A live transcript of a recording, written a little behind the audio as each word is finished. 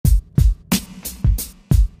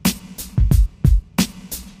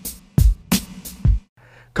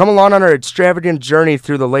Come along on our extravagant journey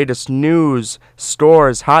through the latest news,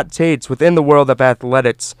 scores, hot takes within the world of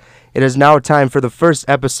athletics. It is now time for the first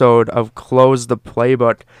episode of Close the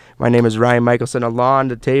Playbook. My name is Ryan Michelson. Along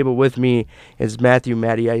the table with me is Matthew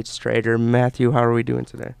Mattiites Trader. Matthew, how are we doing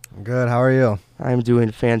today? Good. How are you? I'm doing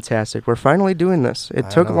fantastic. We're finally doing this. It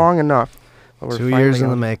took long enough. But we're 2 years in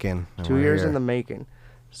the making. 2 years in the making.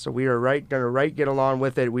 So we are gonna get along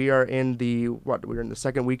with it. We are in we're in the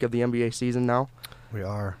second week of the NBA season now. We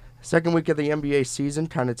are. Second week of the NBA season,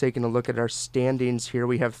 kind of taking a look at our standings here.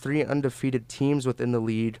 We have 3 undefeated teams within the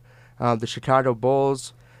league. The Chicago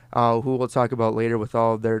Bulls, who we'll talk about later with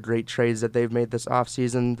all of their great trades that they've made this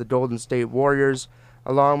offseason. The Golden State Warriors,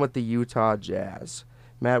 along with the Utah Jazz.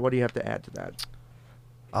 Matt, what do you have to add to that?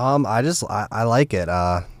 I like it.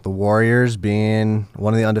 The Warriors being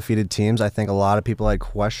one of the undefeated teams, I think a lot of people had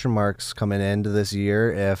question marks coming into this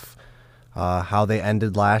year if how they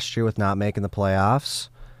ended last year with not making the playoffs,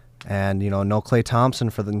 and no Klay Thompson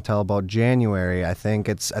until about January. I think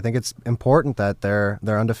it's important that they're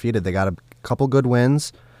undefeated. They got a couple good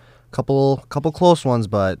wins, couple close ones,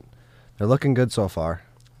 but they're looking good so far.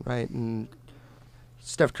 Right, and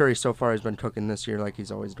Steph Curry so far has been cooking this year like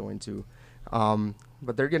he's always going to.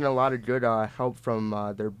 But they're getting a lot of good help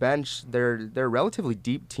from their bench. They're a relatively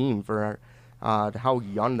deep team for how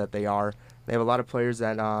young that they are. They have a lot of players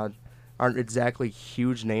that aren't exactly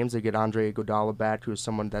huge names. They get Andre Iguodala back, who is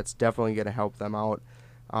someone that's definitely going to help them out.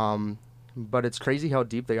 But it's crazy how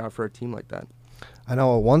deep they are for a team like that. I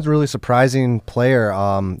know one's really surprising player,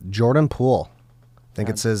 Jordan Poole. I think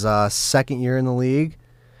it's his second year in the league.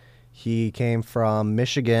 He came from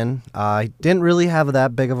Michigan. He didn't really have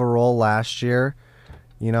that big of a role last year,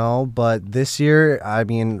 but this year, I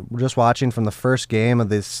mean, just watching from the first game of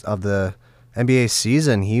the NBA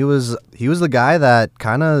season, he was the guy that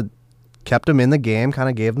kind of kept him in the game, kind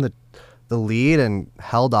of gave him the lead and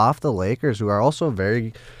held off the Lakers, who are also a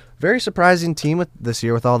very, very surprising team this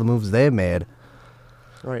year with all the moves they've made.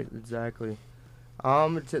 Right, exactly.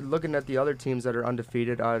 Looking at the other teams that are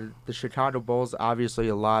undefeated, the Chicago Bulls, obviously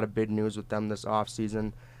a lot of big news with them this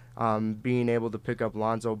offseason. Being able to pick up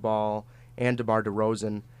Lonzo Ball and DeMar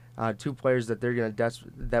DeRozan, 2 players that they're gonna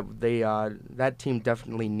that team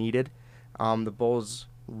definitely needed. The Bulls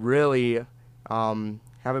really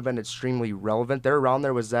haven't been extremely relevant. They're around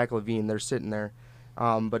there with Zach LaVine. They're sitting there,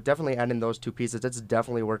 but definitely adding those 2 pieces, it's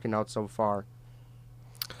definitely working out so far.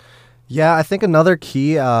 Yeah, I think another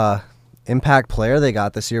key impact player they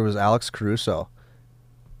got this year was Alex Caruso.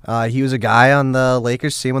 He was a guy on the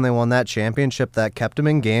Lakers team when they won that championship that kept him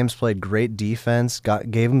in games, played great defense,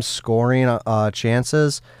 gave him scoring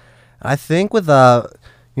chances. I think with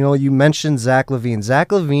you mentioned Zach LaVine. Zach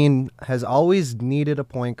LaVine has always needed a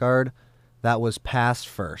point guard that was pass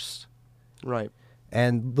first. Right.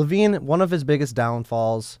 And LaVine, one of his biggest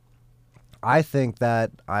downfalls, I think that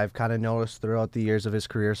I've kind of noticed throughout the years of his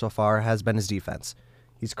career so far, has been his defense.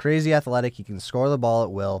 He's crazy athletic. He can score the ball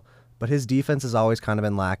at will, but his defense has always kind of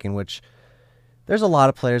been lacking, which there's a lot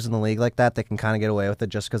of players in the league like that can kind of get away with it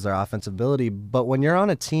just because of their offensive ability. But when you're on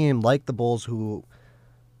a team like the Bulls, who,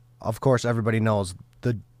 of course, everybody knows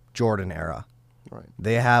the Jordan era. Right.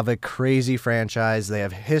 They have a crazy franchise. They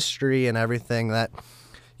have history and everything that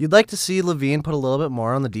you'd like to see LaVine put a little bit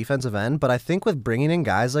more on the defensive end. But I think with bringing in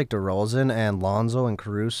guys like DeRozan and Lonzo and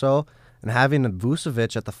Caruso and having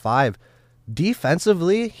Vucevic at the 5,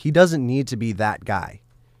 defensively, he doesn't need to be that guy.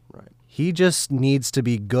 Right. He just needs to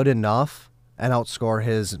be good enough and outscore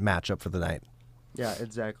his matchup for the night. Yeah,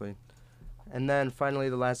 exactly. And then finally,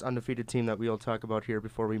 the last undefeated team that we'll talk about here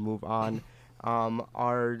before we move on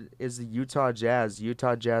is the Utah Jazz.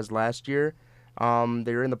 Utah Jazz last year,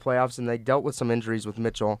 they were in the playoffs and they dealt with some injuries with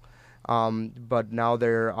Mitchell, but now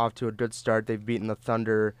they're off to a good start. They've beaten the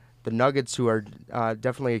Thunder, the Nuggets, who are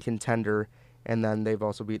definitely a contender, and then they've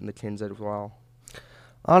also beaten the Kings as well.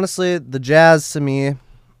 Honestly, the Jazz, to me,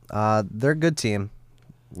 they're a good team.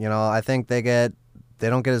 I think they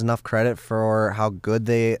don't get enough credit for how good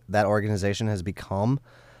that organization has become.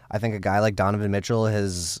 I think a guy like Donovan Mitchell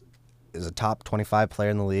is a top 25 player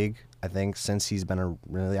in the league. I think since he's been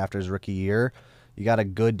really after his rookie year, you got a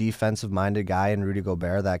good defensive-minded guy in Rudy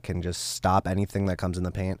Gobert that can just stop anything that comes in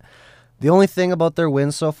the paint. The only thing about their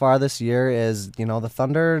wins so far this year is, the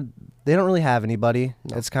Thunder, they don't really have anybody.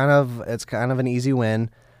 No. It's kind of an easy win.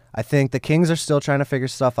 I think the Kings are still trying to figure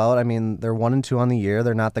stuff out. I mean, they're 1-2 on the year.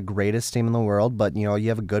 They're not the greatest team in the world, but you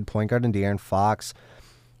have a good point guard in De'Aaron Fox.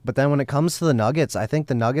 But then when it comes to the Nuggets, I think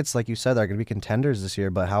the Nuggets, like you said, are going to be contenders this year.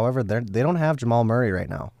 But however, they don't have Jamal Murray right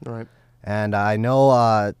now. Right. And I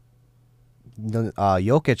know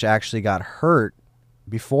Jokic actually got hurt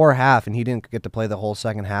before half, and he didn't get to play the whole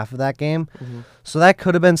second half of that game. Mm-hmm. So that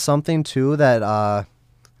could have been something too that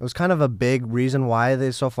it was kind of a big reason why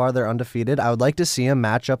they're undefeated. I would like to see him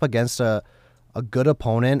match up against a good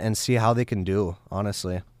opponent and see how they can do,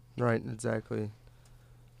 honestly. Right, exactly.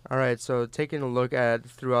 All right, so taking a look at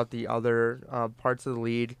throughout the other parts of the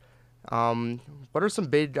league, what are some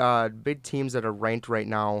big teams that are ranked right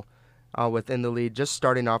now within the league, just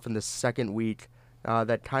starting off in the second week,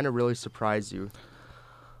 that kind of really surprised you?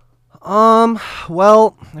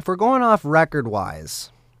 Well, if we're going off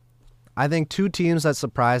record-wise, I think two teams that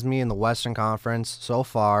surprised me in the Western Conference so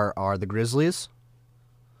far are the Grizzlies.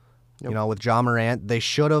 Yep. You know, with Ja Morant, they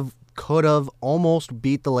could have almost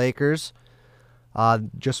beat the Lakers.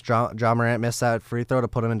 Just Ja Morant missed that free throw to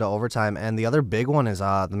put him into overtime. And the other big one is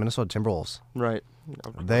the Minnesota Timberwolves. Right.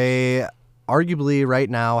 They arguably right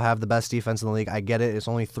now have the best defense in the league. I get it. It's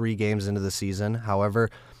only 3 games into the season. However,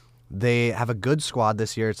 they have a good squad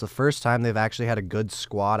this year. It's the first time they've actually had a good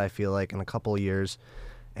squad, I feel like, in a couple of years.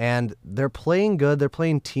 And they're playing good. They're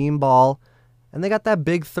playing team ball. And they got that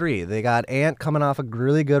big 3. They got Ant coming off a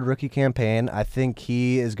really good rookie campaign. I think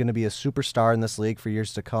he is going to be a superstar in this league for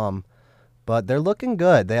years to come. But they're looking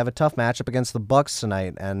good. They have a tough matchup against the Bucks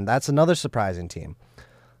tonight, and that's another surprising team.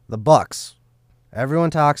 The Bucks. Everyone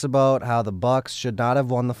talks about how the Bucks should not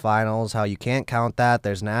have won the finals, how you can't count that.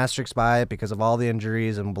 There's an asterisk by it because of all the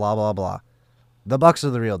injuries and blah, blah, blah. The Bucks are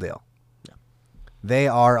the real deal. Yeah. They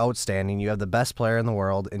are outstanding. You have the best player in the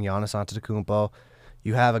world in Giannis Antetokounmpo.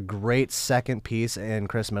 You have a great second piece in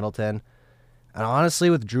Chris Middleton. And honestly,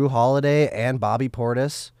 with Drew Holiday and Bobby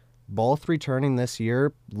Portis both returning this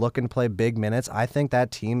year, looking to play big minutes, I think that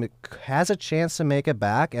team has a chance to make it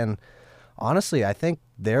back. And honestly, I think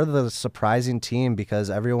they're the surprising team because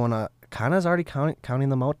everyone kind of is already counting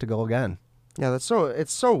them out to go again. Yeah,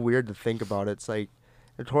 it's so weird to think about. It's like,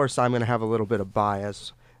 of course, I'm going to have a little bit of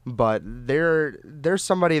bias, but there's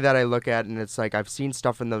somebody that I look at and it's like I've seen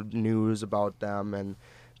stuff in the news about them and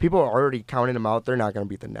people are already counting them out. They're not going to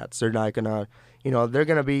beat the Nets. They're not going to, they're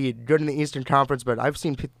going to be good in the Eastern Conference, but I've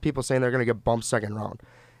seen people saying they're going to get bumped second round.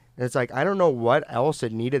 And it's like I don't know what else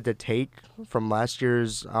it needed to take from last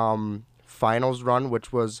year's finals run,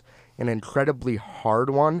 which was an incredibly hard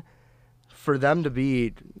one, for them to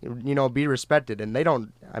be respected. And they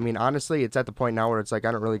don't, honestly, it's at the point now where it's like,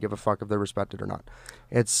 I don't really give a fuck if they're respected or not.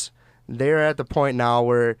 They're at the point now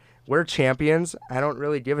where we're champions. I don't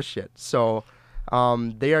really give a shit. So I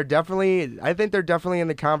think they're definitely in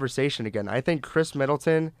the conversation again. I think Chris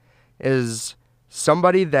Middleton is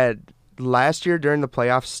somebody that last year during the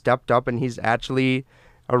playoffs stepped up and he's actually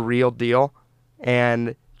a real deal.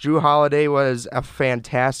 And Drew Holiday was a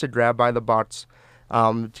fantastic grab by the Bucks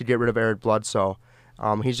to get rid of Eric Bledsoe.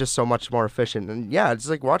 He's just so much more efficient. And yeah, it's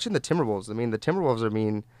like watching the Timberwolves. The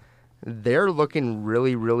Timberwolves, they're looking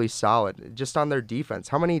really, really solid just on their defense.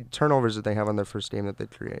 How many turnovers did they have on their first game that they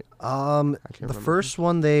create? The first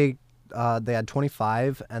one they had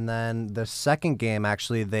 25, and then the second game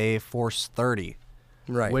actually they forced 30.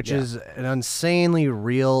 Right, which yeah. is an insanely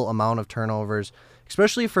real amount of turnovers,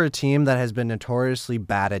 especially for a team that has been notoriously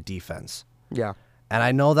bad at defense. Yeah. And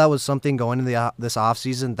I know that was something going into this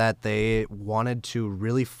offseason that they wanted to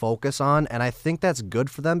really focus on, and I think that's good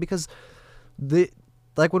for them because,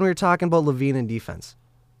 like when we were talking about Levine and defense,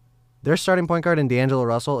 their starting point guard in D'Angelo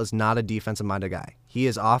Russell is not a defensive-minded guy. He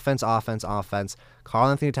is offense, offense, offense.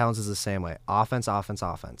 Karl-Anthony Towns is the same way. Offense, offense,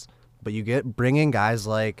 offense. But you bring in guys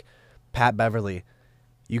like Pat Beverly,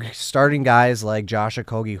 you starting guys like Josh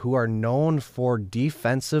Okogie, who are known for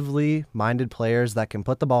defensively minded players that can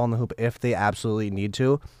put the ball in the hoop if they absolutely need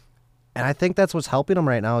to. And I think that's what's helping them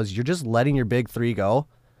right now is you're just letting your big 3 go.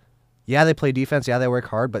 Yeah, they play defense. Yeah, they work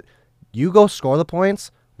hard. But you go score the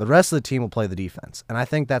points, the rest of the team will play the defense. And I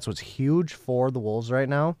think that's what's huge for the Wolves right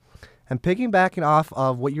now. And piggybacking off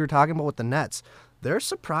of what you were talking about with the Nets, they're a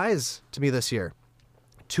surprise to me this year.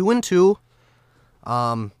 2-2.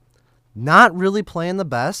 Not really playing the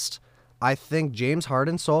best. I think James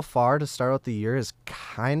Harden so far to start out the year has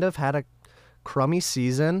kind of had a crummy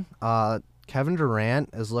season. Kevin Durant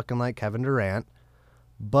is looking like Kevin Durant.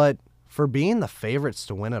 But for being the favorites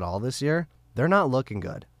to win it all this year, they're not looking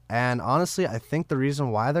good. And honestly, I think the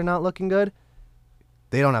reason why they're not looking good,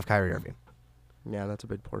 they don't have Kyrie Irving. Yeah, that's a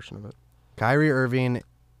big portion of it. Kyrie Irving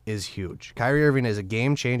is huge. Kyrie Irving is a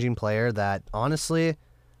game-changing player that, honestly,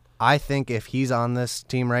 I think if he's on this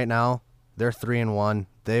team right now, they're 3-1.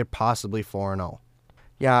 They're possibly 4-0.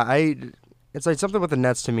 Yeah, it's like something with the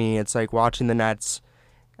Nets to me. It's like watching the Nets.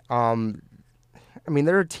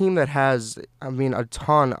 They're a team that has, a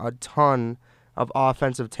ton of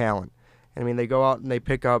offensive talent. They go out and they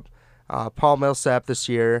pick up Paul Millsap this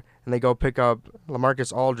year, and they go pick up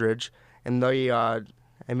LaMarcus Aldridge, and they, I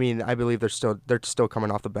believe they're still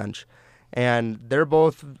coming off the bench, and they're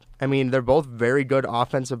both very good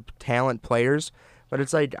offensive talent players, but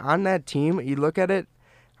it's like on that team, you look at it,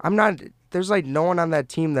 there's like no one on that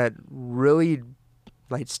team that really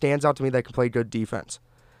like stands out to me that can play good defense.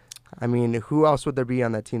 I mean, who else would there be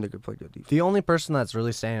on that team that could play good defense? The only person that's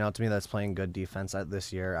really standing out to me that's playing good defense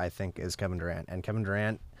this year, I think, is Kevin Durant. And Kevin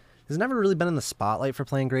Durant has never really been in the spotlight for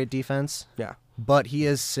playing great defense. Yeah. But he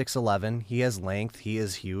is 6'11". He has length. He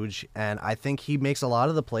is huge. And I think he makes a lot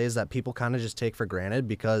of the plays that people kind of just take for granted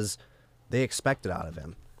because they expect it out of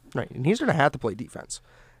him. Right. And he's going to have to play defense.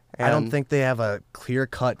 I don't think they have a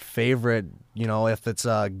clear-cut favorite, if it's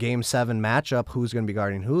a Game 7 matchup, who's going to be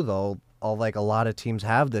guarding who, though, like a lot of teams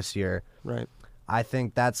have this year. Right. I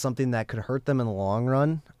think that's something that could hurt them in the long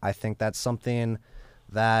run. I think that's something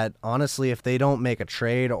that, honestly, if they don't make a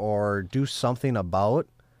trade or do something about,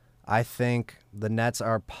 I think the Nets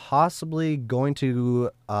are possibly going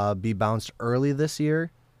to be bounced early this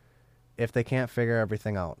year if they can't figure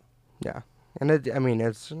everything out. Yeah. And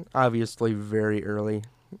it's obviously very early.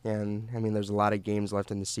 And there's a lot of games left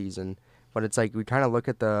in the season, but it's like we kind of look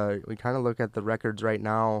at the records right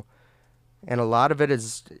now, and a lot of it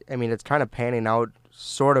is, it's kind of panning out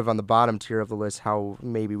sort of on the bottom tier of the list how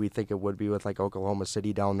maybe we think it would be with like Oklahoma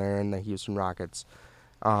City down there and the Houston Rockets.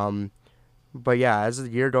 But yeah, as the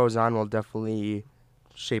year goes on, we'll definitely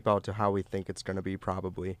shape out to how we think it's going to be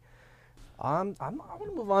probably. I want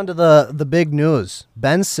to move on to the big news: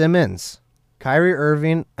 Ben Simmons, Kyrie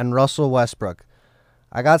Irving, and Russell Westbrook.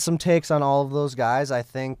 I got some takes on all of those guys. I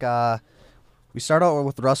think we start out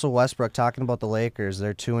with Russell Westbrook talking about the Lakers.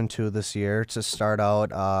 They're 2-2 this year. To start out,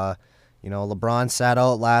 LeBron sat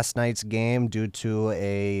out last night's game due to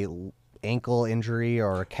a ankle injury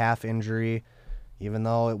or a calf injury, even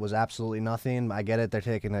though it was absolutely nothing. I get it. They're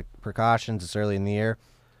taking the precautions. It's early in the year.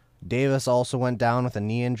 Davis also went down with a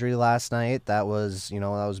knee injury last night. That was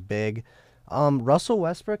big. Russell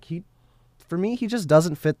Westbrook, for me, he just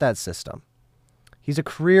doesn't fit that system. He's a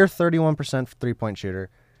career 31% three-point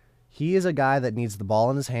shooter. He is a guy that needs the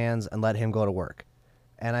ball in his hands and let him go to work.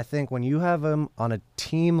 And I think when you have him on a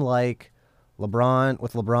team like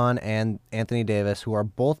LeBron and Anthony Davis, who are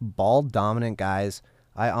both ball-dominant guys,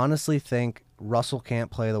 I honestly think Russell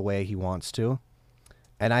can't play the way he wants to.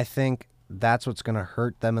 And I think that's what's going to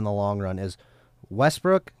hurt them in the long run is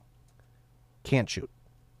Westbrook can't shoot.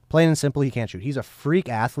 Plain and simple, he can't shoot. He's a freak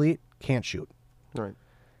athlete, can't shoot. Right.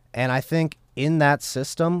 And I think in that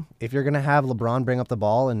system, if you're going to have LeBron bring up the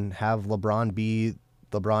ball and have LeBron be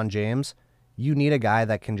LeBron James, you need a guy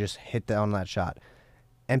that can just hit down that shot.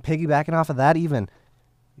 And piggybacking off of that, even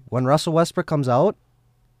when Russell Westbrook comes out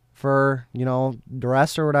for,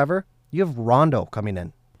 duress or whatever, you have Rondo coming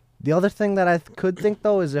in. The other thing that I could think,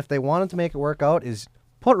 though, is if they wanted to make it work out, is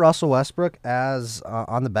put Russell Westbrook as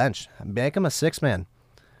on the bench. Make him a six-man.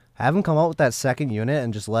 Have him come out with that second unit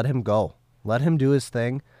and just let him go. Let him do his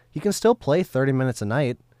thing. He can still play 30 minutes a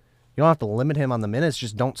night. You don't have to limit him on the minutes.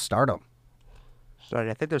 Just don't start him. Sorry,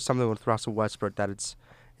 I think there's something with Russell Westbrook that is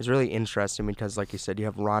really interesting because, like you said, you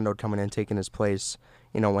have Rondo coming in taking his place,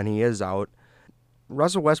 when he is out.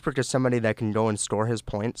 Russell Westbrook is somebody that can go and score his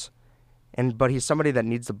points, but he's somebody that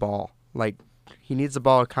needs the ball. Like, he needs the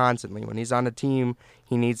ball constantly. When he's on a team,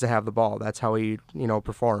 he needs to have the ball. That's how he,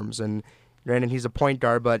 performs. And granted, he's a point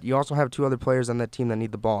guard, but you also have two other players on that team that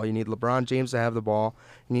need the ball. You need LeBron James to have the ball.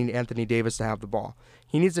 You need Anthony Davis to have the ball.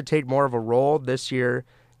 He needs to take more of a role this year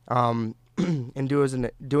in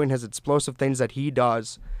doing his explosive things that he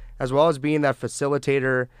does, as well as being that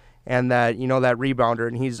facilitator and that, that rebounder.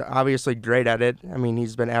 And he's obviously great at it.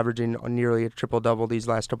 He's been averaging nearly a triple-double these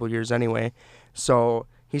last couple of years anyway. So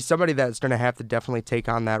he's somebody that's going to have to definitely take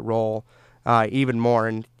on that role even more.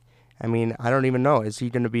 And I don't even know. Is he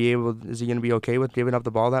going to be okay with giving up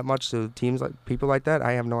the ball that much to teams like people like that?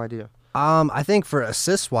 I have no idea. I think for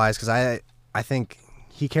assists wise, because I think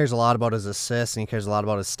he cares a lot about his assists and he cares a lot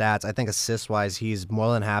about his stats. I think assist wise, he's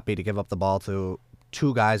more than happy to give up the ball to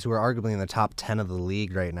two guys who are arguably in the top 10 of the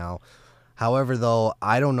league right now. However, though,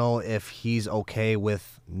 I don't know if he's okay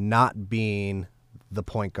with not being the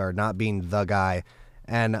point guard, not being the guy.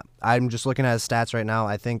 And I'm just looking at his stats right now.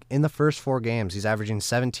 I think in the first 4 games, he's averaging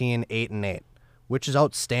 17, 8, and 8, which is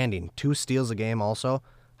outstanding. 2 steals a game also.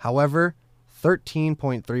 However,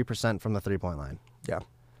 13.3% from the three-point line. Yeah.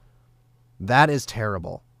 That is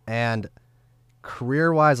terrible. And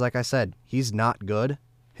career-wise, like I said, he's not good.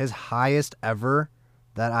 His highest ever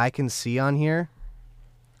that I can see on here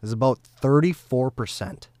is about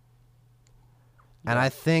 34%. And I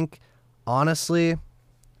think, honestly,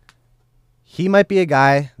 he might be a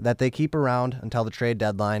guy that they keep around until the trade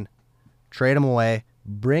deadline, trade him away,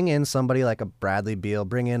 bring in somebody like a Bradley Beal,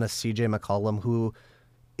 bring in a CJ McCollum who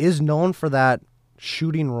is known for that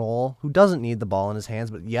shooting role, who doesn't need the ball in his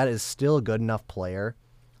hands, but yet is still a good enough player.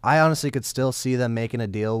 I honestly could still see them making a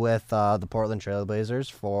deal with the Portland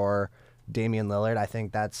Trailblazers for Damian Lillard. I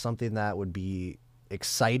think that's something that would be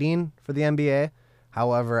exciting for the NBA.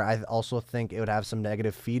 However, I also think it would have some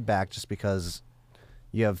negative feedback just because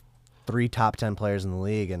you have 3 top 10 players in the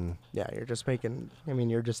league. And yeah, you're just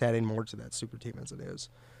you're just adding more to that super team as it is.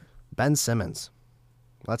 Ben Simmons.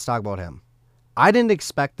 Let's talk about him. I didn't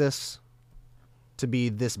expect this to be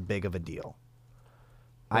this big of a deal.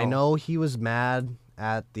 No. I know he was mad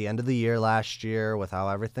at the end of the year last year with how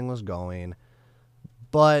everything was going.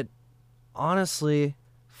 But honestly,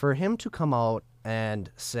 for him to come out and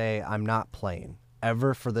say, I'm not playing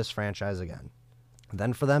ever for this franchise again,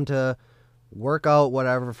 then for them to work out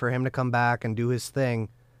whatever, for him to come back and do his thing,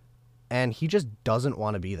 and he just doesn't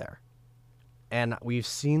want to be there. And we've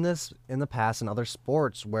seen this in the past in other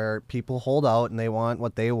sports where people hold out and they want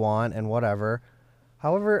what they want and whatever.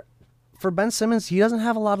 However, for Ben Simmons, he doesn't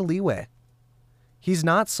have a lot of leeway. He's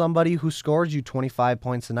not somebody who scores you 25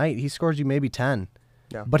 points a night. He scores you maybe 10.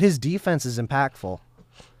 Yeah. But his defense is impactful.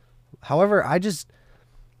 However, I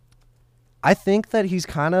think that he's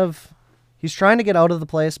trying to get out of the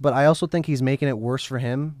place, but I also think he's making it worse for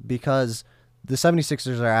him because the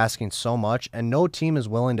 76ers are asking so much, and no team is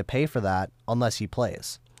willing to pay for that unless he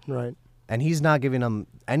plays. Right. And he's not giving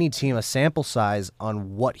any team a sample size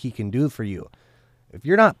on what he can do for you. If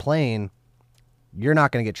you're not playing, you're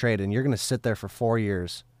not going to get traded, and you're going to sit there for 4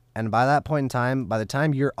 years. And by that point in time, by the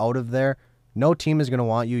time you're out of there, no team is going to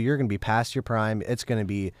want you. You're going to be past your prime. It's going to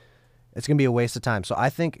be a waste of time. So I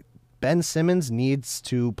think Ben Simmons needs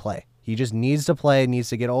to play. He just needs to play, needs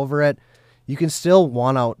to get over it. You can still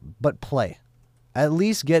want out, but play. At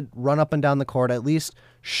least run up and down the court. At least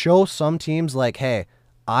show some teams like, hey,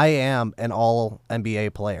 I am an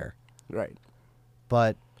all-NBA player. Right.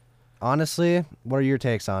 But honestly, what are your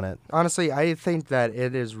takes on it? Honestly, I think that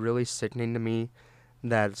it is really sickening to me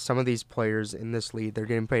that some of these players in this league, they're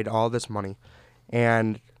getting paid all this money.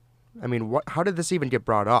 And, how did this even get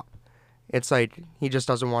brought up? It's like he just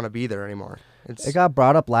doesn't want to be there anymore. It got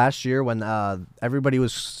brought up last year when everybody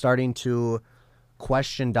was starting to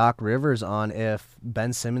question Doc Rivers on if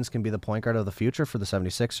Ben Simmons can be the point guard of the future for the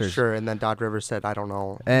 76ers. Sure, and then Doc Rivers said, I don't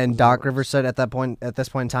know. And Doc Rivers said at this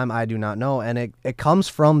point in time, I do not know. And it comes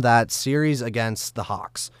from that series against the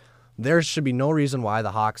Hawks. There should be no reason why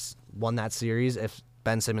the Hawks won that series if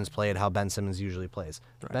Ben Simmons played how Ben Simmons usually plays.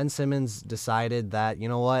 Right. Ben Simmons decided that, you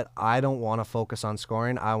know what, I don't want to focus on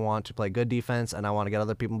scoring. I want to play good defense, and I want to get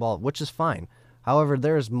other people involved, which is fine. However,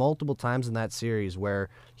 there's multiple times in that series where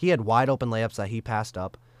he had wide open layups that he passed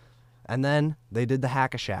up, and then they did the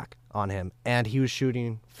hack-a-shack on him, and he was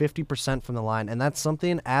shooting 50% from the line, and that's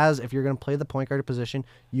something if you're going to play the point guard position,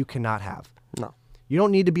 you cannot have. No. You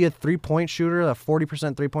don't need to be a three-point shooter, a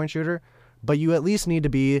 40% three-point shooter, but you at least need to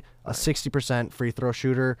be a 60% free throw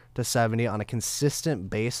shooter to 70 on a consistent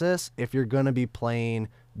basis if you're going to be playing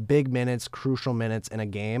big minutes, crucial minutes in a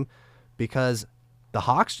game, because the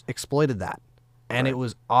Hawks exploited that. And It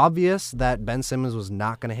was obvious that Ben Simmons was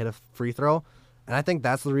not going to hit a free throw, and I think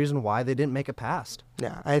that's the reason why they didn't make it past.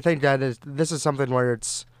 Yeah, I think this is something where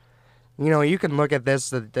it's, you can look at this,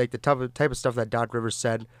 the type of stuff that Doc Rivers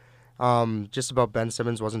said, just about Ben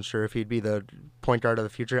Simmons, wasn't sure if he'd be the point guard of the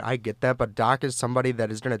future. I get that, but Doc is somebody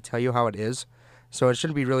that is going to tell you how it is, so it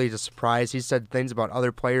shouldn't be really a surprise. He said things about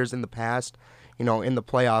other players in the past, in the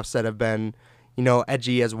playoffs that have been,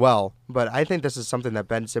 edgy as well. But I think this is something that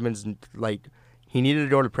Ben Simmons, he needed to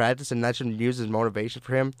go to practice, and that should use as motivation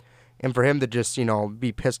for him. And for him to just,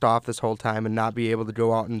 be pissed off this whole time and not be able to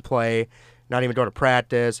go out and play, not even go to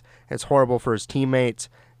practice. It's horrible for his teammates.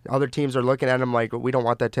 Other teams are looking at him like, we don't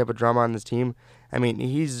want that type of drama on this team.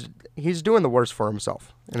 He's doing the worst for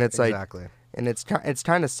himself. And it's exactly. And it's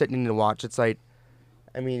kind of sickening to watch. It's like,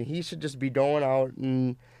 he should just be going out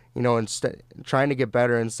and, trying to get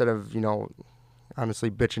better instead of,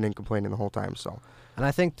 honestly bitching and complaining the whole time. So. And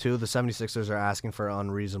I think, too, the 76ers are asking for an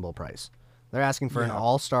unreasonable price. They're asking for an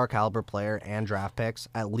all-star caliber player and draft picks,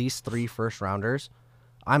 at least 3 first-rounders.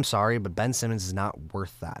 I'm sorry, but Ben Simmons is not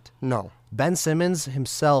worth that. No. Ben Simmons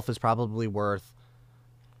himself is probably worth,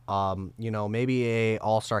 maybe a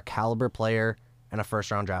all-star caliber player and a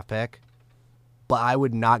first-round draft pick. But I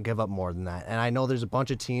would not give up more than that. And I know there's a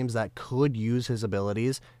bunch of teams that could use his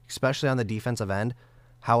abilities, especially on the defensive end.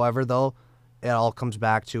 However, though, it all comes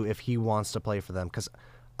back to if he wants to play for them. Because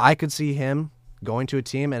I could see him going to a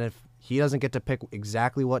team, and if he doesn't get to pick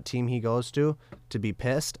exactly what team he goes to be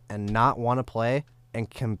pissed and not want to play and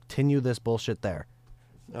continue this bullshit there.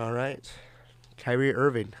 All right. Kyrie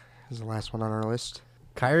Irving is the last one on our list.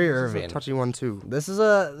 Kyrie Irving. This is a touchy one too. This is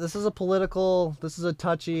a political, this is a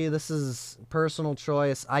touchy, this is personal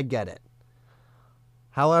choice. I get it.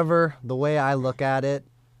 However, the way I look at it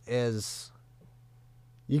is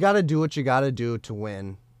you got to do what you got to do to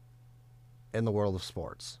win in the world of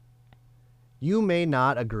sports. You may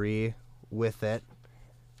not agree with it.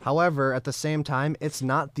 However, at the same time, it's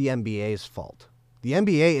not the NBA's fault. The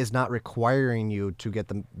NBA is not requiring you to get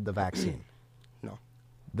the vaccine. No.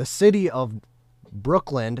 The city of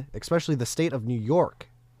Brooklyn, especially the state of New York,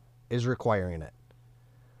 is requiring it.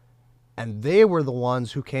 And they were the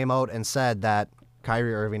ones who came out and said that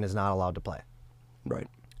Kyrie Irving is not allowed to play. Right.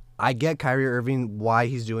 I get Kyrie Irving, why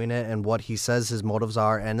he's doing it and what he says his motives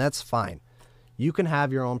are, and that's fine. You can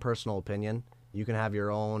have your own personal opinion. You can have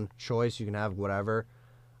your own choice. You can have whatever.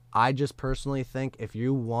 I just personally think if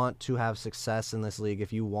you want to have success in this league,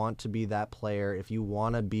 if you want to be that player, if you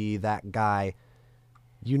want to be that guy,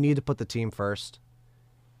 you need to put the team first.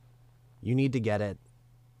 You need to get it.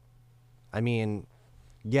 I mean,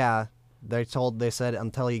 yeah, they said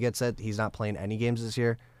until he gets it, he's not playing any games this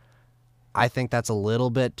year. I think that's a little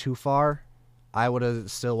bit too far. I would have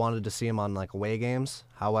still wanted to see him on like away games.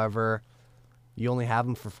 However, you only have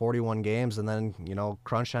him for 41 games, and then, you know,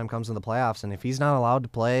 crunch time comes in the playoffs, and if he's not allowed to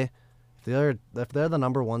play, if they're the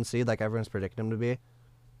number one seed like everyone's predicting him to be,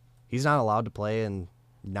 he's not allowed to play in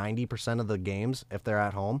 90% of the games if they're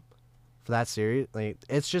at home for that series. Like,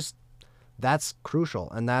 it's just, that's crucial,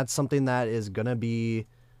 and that's something that is gonna be,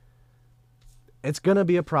 it's gonna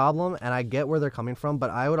be a problem. And I get where they're coming from, but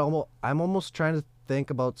I'm almost trying to think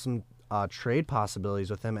about some trade possibilities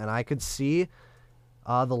with him, and I could see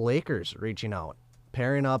the Lakers reaching out,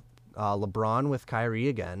 pairing up LeBron with Kyrie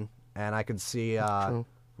again, and I could see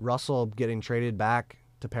Russell getting traded back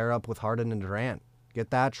to pair up with Harden and Durant. Get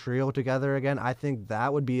that trio together again. I think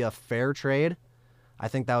that would be a fair trade. I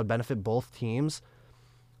think that would benefit both teams.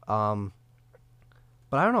 But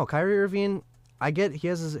I don't know, Kyrie Irving, I get he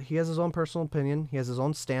has his own personal opinion. He has his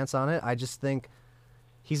own stance on it. I just think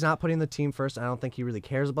he's not putting the team first. I don't think he really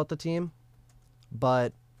cares about the team.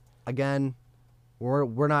 But again,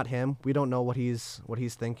 we're not him. We don't know what he's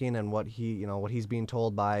thinking and what he's being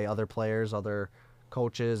told by other players, other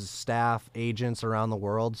coaches, staff, agents around the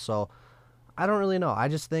world. So I don't really know. I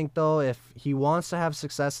just think, though, if he wants to have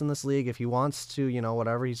success in this league, if he wants to,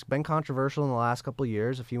 whatever, he's been controversial in the last couple of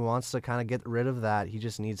years. If he wants to kind of get rid of that, he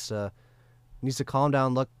just needs to calm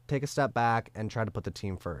down, take a step back, and try to put the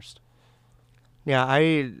team first. Yeah,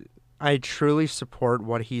 I truly support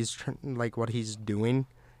what he's doing.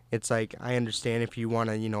 It's like, I understand if you want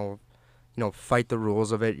to, fight the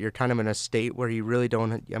rules of it. You're kind of in a state where you really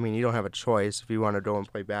don't. I mean, you don't have a choice if you want to go and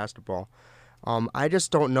play basketball. I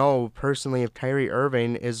just don't know personally if Kyrie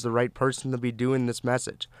Irving is the right person to be doing this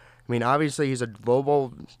message. I mean, obviously he's a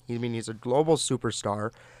global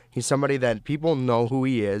superstar. He's somebody that people know who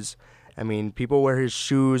he is. I mean, people wear his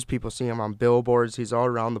shoes, people see him on billboards, he's all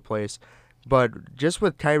around the place. But just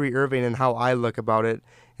with Kyrie Irving and how I look about it,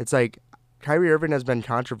 it's like Kyrie Irving has been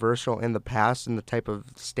controversial in the past in the type of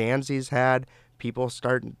stands he's had. People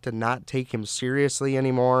start to not take him seriously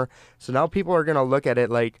anymore. So now people are going to look at it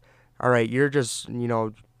like, all right, you're just,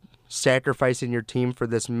 sacrificing your team for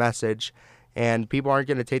this message, and people aren't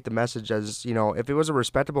going to take the message as, if it was a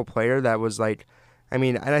respectable player that was like,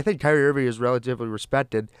 and I think Kyrie Irving is relatively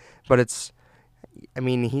respected, but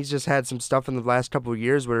he's just had some stuff in the last couple of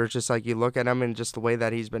years where it's just like you look at him and just the way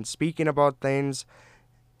that he's been speaking about things.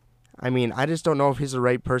 I just don't know if he's the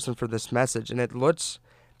right person for this message, and it looks,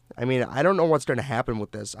 I don't know what's going to happen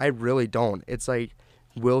with this. I really don't. It's like,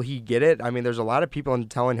 will he get it? There's a lot of people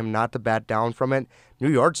telling him not to bat down from it. New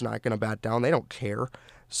York's not going to bat down. They don't care.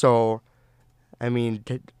 So, the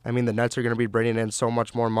Nets are going to be bringing in so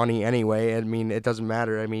much more money anyway. It doesn't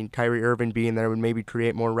matter. Kyrie Irving being there would maybe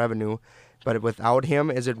create more revenue. But without him,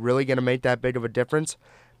 is it really going to make that big of a difference?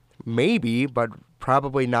 Maybe, but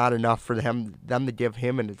probably not enough for them to give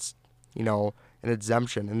him an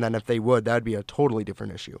exemption. And then if they would, that would be a totally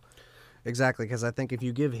different issue. Exactly, because I think if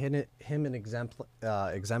you give him an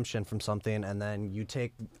exemption from something, and then you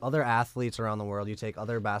take other athletes around the world, you take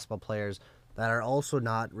other basketball players that are also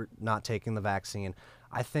not taking the vaccine,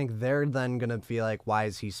 I think they're then going to feel like, why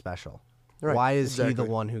is he special? Right, why is he the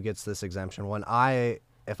one who gets this exemption? When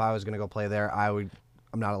if I was going to go play there, I'm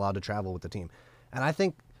not allowed to travel with the team. And I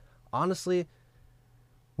think, honestly,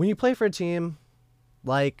 when you play for a team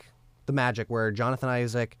like the Magic, where Jonathan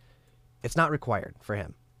Isaac, it's not required for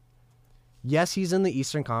him. Yes, he's in the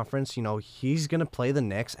Eastern Conference. You know, he's going to play the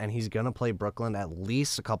Knicks, and he's going to play Brooklyn at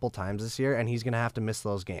least a couple times this year, and he's going to have to miss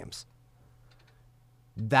those games.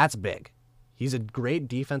 That's big. He's a great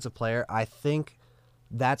defensive player. I think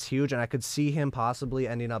that's huge, and I could see him possibly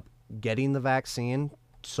ending up getting the vaccine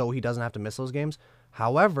so he doesn't have to miss those games.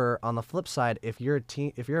 However, on the flip side, if you're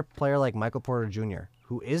a player like Michael Porter Jr.,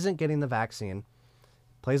 who isn't getting the vaccine,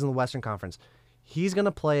 plays in the Western Conference, he's going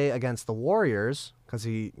to play against the Warriors because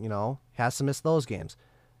he, has to miss those games.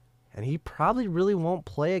 And he probably really won't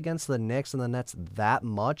play against the Knicks and the Nets that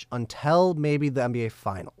much until maybe the NBA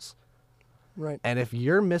Finals. Right. And if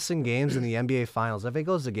you're missing games in the NBA Finals, if it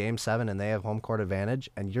goes to Game 7 and they have home court advantage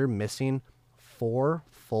and you're missing 4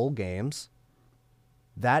 full games,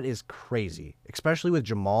 that is crazy, especially with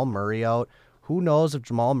Jamal Murray out. Who knows if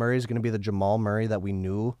Jamal Murray is going to be the Jamal Murray that we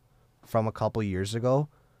knew from a couple years ago?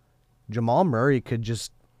 Jamal Murray could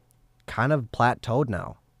just kind of plateaued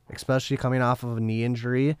now, especially coming off of a knee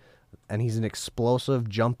injury, and he's an explosive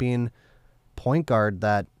jumping point guard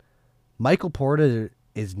that Michael Porter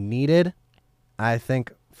is needed, I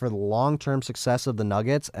think, for the long-term success of the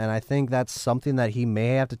Nuggets, and I think that's something that he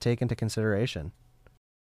may have to take into consideration.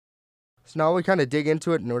 So now we kind of dig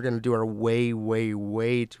into it, and we're going to do our way, way,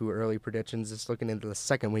 way too early predictions, just looking into the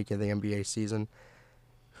second week of the NBA season.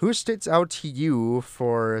 Who sticks out to you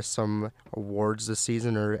for some awards this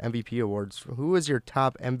season, or MVP awards? Who is your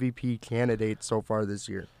top MVP candidate so far this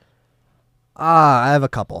year? I have a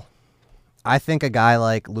couple. I think a guy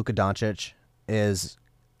like Luka Doncic is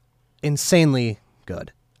insanely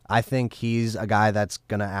good. I think he's a guy that's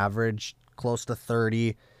going to average close to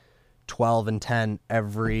 30, 12 and 10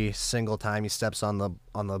 every single time he steps on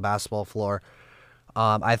the basketball floor.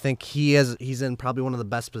 I think he's in probably one of the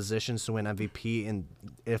best positions to win MVP, and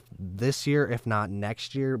if this year, if not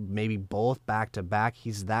next year, maybe both back to back.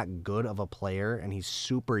 He's that good of a player, and he's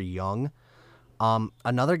super young.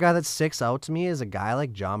 Another guy that sticks out to me is a guy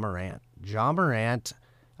like Ja Morant. Ja Morant,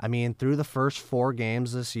 I mean, through the first 4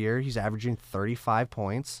 games this year, he's averaging 35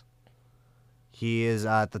 points. He is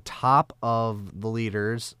at the top of the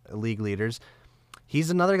league leaders. He's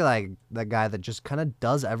another guy that just kind of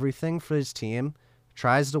does everything for his team,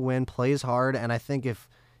 tries to win, plays hard, and I think if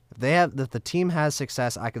the team has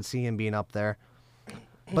success, I could see him being up there.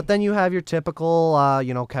 But then you have your typical,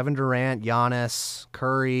 Kevin Durant, Giannis,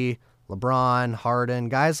 Curry, LeBron, Harden,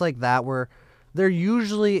 guys like that, where they're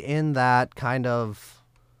usually in that kind of.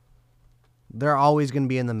 They're always going to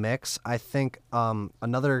be in the mix. I think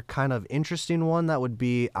another kind of interesting one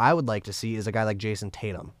that I would like to see is a guy like Jason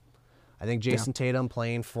Tatum. I think Jason Tatum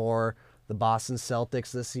playing for the Boston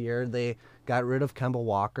Celtics this year. They got rid of Kemba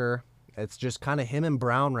Walker. It's just kind of him and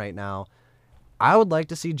Brown right now. I would like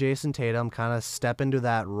to see Jason Tatum kind of step into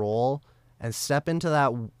that role and step into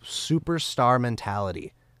that superstar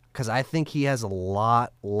mentality, because I think he has a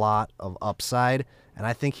lot of upside, and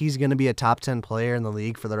I think he's going to be a top 10 player in the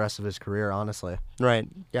league for the rest of his career, honestly. Right.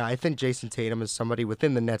 Yeah, I think Jason Tatum is somebody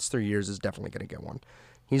within the next 3 years is definitely going to get one.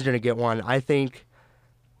 He's going to get one. I think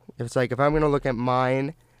if I'm going to look at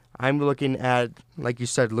mine, I'm looking at, like you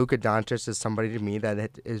said, Luka Doncic is somebody to me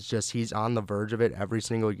that he's on the verge of it every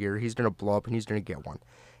single year. He's going to blow up, and he's going to get one.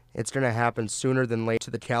 It's going to happen sooner than later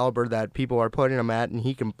to the caliber that people are putting him at, and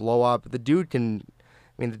he can blow up. The dude can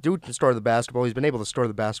store the basketball. He's been able to store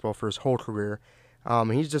the basketball for his whole career.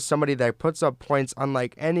 He's just somebody that puts up points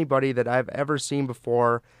unlike anybody that I've ever seen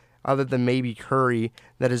before, other than maybe Curry,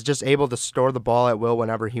 that is just able to store the ball at will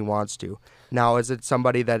whenever he wants to. Now, is it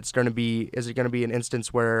somebody that's going to be? Is it going to be an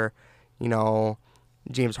instance where,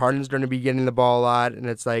 James Harden's going to be getting the ball a lot, and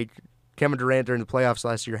it's like Kevin Durant during the playoffs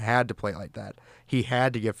last year had to play like that. He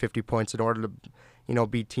had to get 50 points in order to,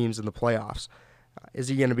 beat teams in the playoffs. Is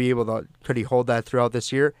he going to be able to? Could he hold that throughout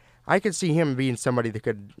this year? I could see him being somebody that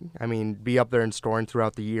could, be up there and scoring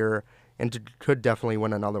throughout the year, and could definitely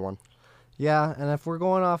win another one. Yeah, and if we're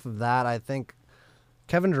going off of that, I think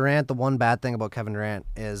Kevin Durant, the one bad thing about Kevin Durant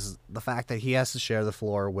is the fact that he has to share the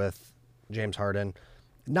floor with James Harden.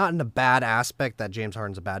 Not in the bad aspect that James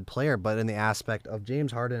Harden's a bad player, but in the aspect of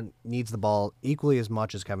James Harden needs the ball equally as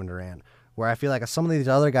much as Kevin Durant. Where I feel like some of these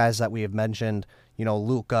other guys that we have mentioned,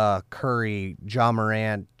 Luka, Curry, Ja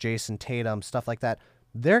Morant, Jason Tatum, stuff like that,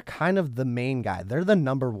 they're kind of the main guy. They're the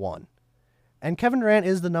number one. And Kevin Durant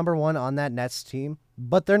is the number one on that Nets team,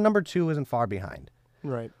 but their number 2 isn't far behind.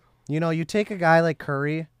 Right. You take a guy like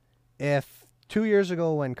Curry. If 2 years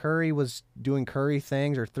ago when Curry was doing Curry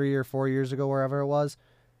things, or 3 or 4 years ago, wherever it was,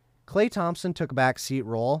 Klay Thompson took a backseat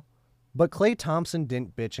role, but Klay Thompson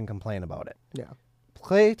didn't bitch and complain about it. Yeah.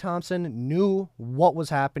 Klay Thompson knew what was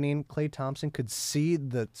happening. Klay Thompson could see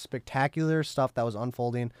the spectacular stuff that was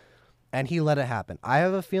unfolding, and he let it happen. I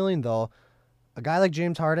have a feeling, though, a guy like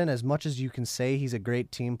James Harden, as much as you can say he's a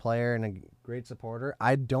great team player and a great supporter,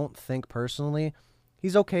 I don't think personally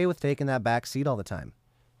he's okay with taking that back seat all the time.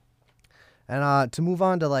 And to move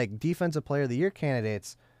on to like defensive player of the year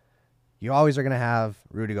candidates, you always are going to have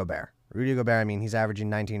Rudy Gobert. Rudy Gobert, I mean, he's averaging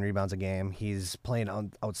 19 rebounds a game. He's playing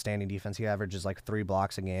outstanding defense. He averages like 3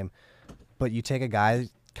 blocks a game. But you take a guy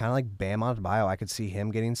kind of like Bam Adebayo, I could see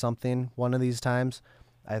him getting something one of these times.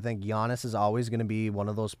 I think Giannis is always going to be one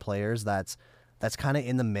of those players that's kind of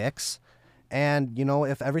in the mix. And, you know,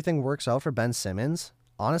 if everything works out for Ben Simmons,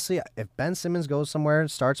 honestly, if Ben Simmons goes somewhere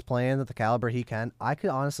and starts playing at the caliber he can, I could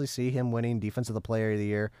honestly see him winning Defensive Player of the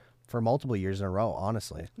Year for multiple years in a row,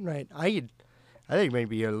 honestly. Right. I think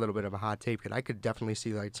maybe a little bit of a hot take, but I could definitely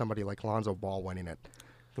see like somebody like Lonzo Ball winning it.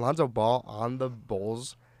 Lonzo Ball on the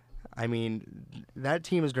Bulls, I mean, that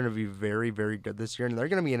team is going to be very, very good this year, and they're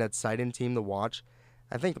going to be an exciting team to watch.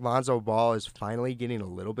 I think Lonzo Ball is finally getting a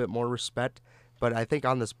little bit more respect, but I think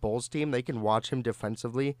on this Bulls team, they can watch him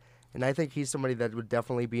defensively, and I think he's somebody that would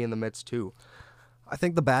definitely be in the midst too. I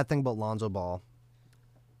think the bad thing about Lonzo Ball,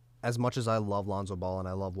 as much as I love Lonzo Ball and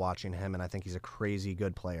I love watching him, and I think he's a crazy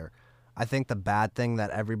good player, I think the bad thing that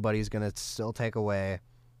everybody's going to still take away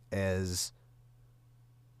is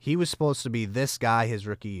he was supposed to be this guy his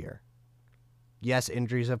rookie year. Yes,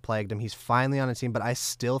 injuries have plagued him. He's finally on a team, but I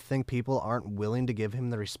still think people aren't willing to give him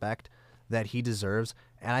the respect that he deserves.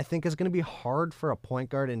 And I think it's going to be hard for a point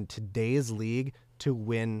guard in today's league to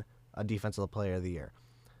win a Defensive Player of the Year.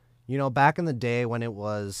 You know, back in the day when it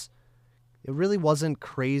really wasn't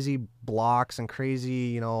crazy blocks and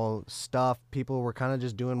crazy, stuff. People were kind of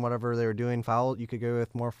just doing whatever they were doing. You could go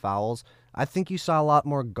with more fouls. I think you saw a lot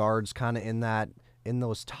more guards kind of in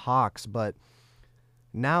those talks. But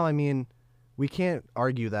now, I mean, we can't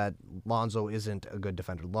argue that Lonzo isn't a good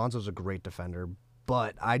defender. Lonzo's a great defender.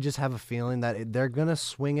 But I just have a feeling that they're going to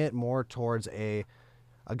swing it more towards a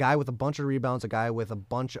guy with a bunch of rebounds, a guy with a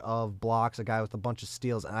bunch of blocks, a guy with a bunch of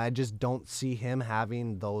steals. And I just don't see him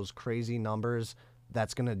having those crazy numbers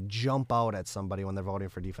that's going to jump out at somebody when they're voting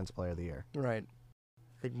for Defensive Player of the Year. Right.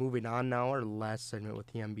 I think moving on now, our last segment with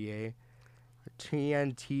the NBA.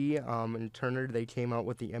 TNT and Turner, they came out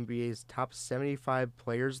with the NBA's top 75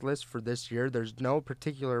 players list for this year. There's no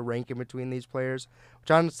particular rank in between these players,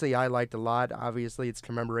 which honestly I liked a lot. Obviously, it's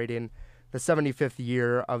commemorating the 75th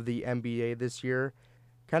year of the NBA this year.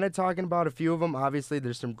 Kind of talking about a few of them. Obviously,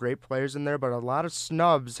 there's some great players in there, but a lot of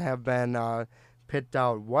snubs have been picked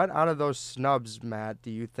out. What out of those snubs, Matt,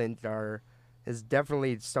 do you think is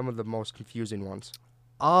definitely some of the most confusing ones?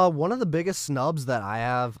 One of the biggest snubs that I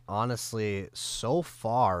have, honestly, so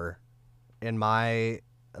far that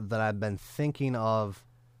I've been thinking of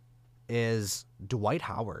is Dwight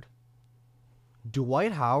Howard.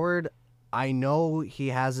 Dwight Howard, I know he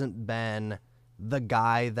hasn't been the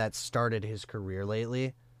guy that started his career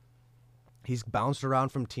lately. He's bounced around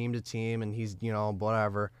from team to team and he's,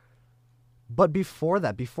 whatever. But before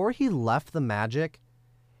that, before he left the Magic,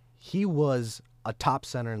 he was a top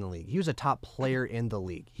center in the league. He was a top player in the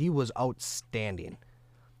league. He was outstanding.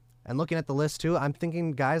 And looking at the list too, I'm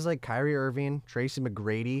thinking guys like Kyrie Irving, Tracy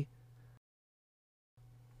McGrady,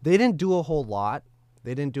 they didn't do a whole lot.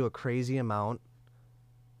 They didn't do a crazy amount.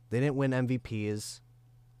 They didn't win MVPs.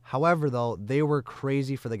 However, though, they were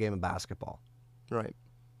crazy for the game of basketball. Right.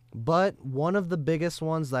 But one of the biggest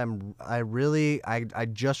ones that I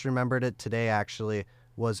just remembered it today, actually,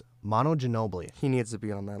 was Manu Ginobili. He needs to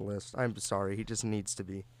be on that list. I'm sorry. He just needs to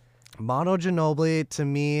be. Manu Ginobili, to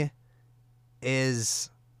me, is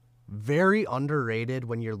very underrated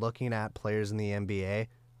when you're looking at players in the NBA.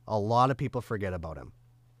 A lot of people forget about him.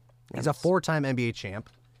 He's a 4-time NBA champ.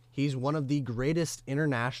 He's one of the greatest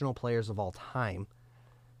international players of all time.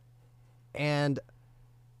 And,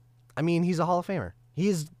 I mean, he's a Hall of Famer.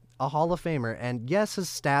 He's a Hall of Famer. And, yes, his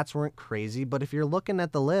stats weren't crazy, but if you're looking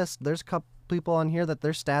at the list, there's a couple people on here that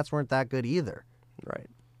their stats weren't that good either. Right.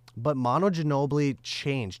 But Manu Ginobili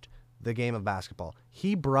changed the game of basketball.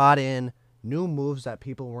 He brought in new moves that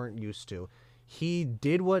people weren't used to. He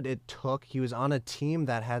did what it took. He was on a team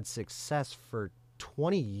that had success for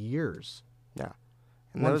 20 years. Yeah.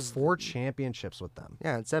 And won 4 championships with them.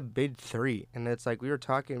 Yeah, it's that big 3. And it's like we were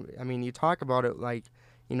talking, I mean, you talk about it like,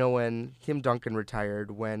 when Tim Duncan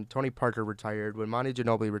retired, when Tony Parker retired, when Manu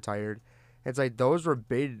Ginobili retired. It's like those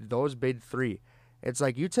big 3. It's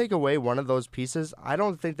like you take away one of those pieces, I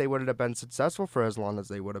don't think they would have been successful for as long as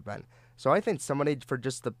they would have been. So I think somebody for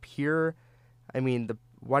just the pure,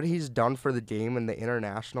 what he's done for the game in the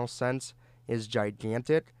international sense is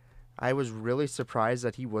gigantic. I was really surprised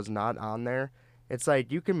that he was not on there. It's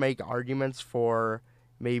like you can make arguments for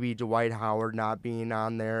maybe Dwight Howard not being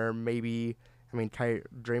on there, maybe I mean,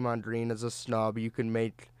 Draymond Green is a snub. You can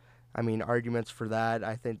make, I mean, arguments for that.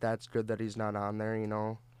 I think that's good that he's not on there,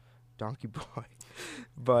 donkey boy.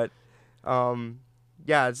 But,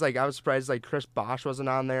 yeah, it's like I was surprised like Chris Bosh wasn't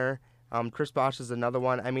on there. Chris Bosh is another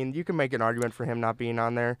one. I mean, you can make an argument for him not being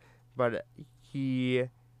on there, but he,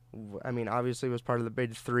 I mean, obviously was part of the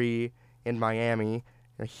Big Three in Miami,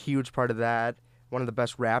 a huge part of that. One of the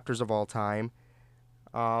best Raptors of all time.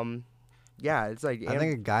 Yeah, it's like I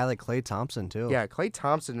think a guy like Klay Thompson too. Yeah, Klay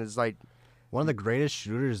Thompson is like one of the greatest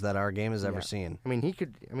shooters that our game has ever seen. I mean,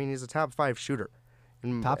 he's a top 5 shooter.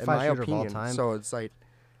 Top 5 shooter opinion. of all time. So it's like,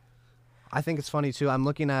 I think it's funny too. I'm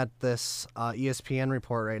looking at this ESPN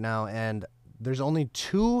report right now, and there's only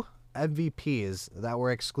 2 MVPs that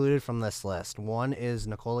were excluded from this list. One is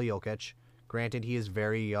Nikola Jokic. Granted, he is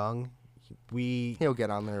very young. He'll get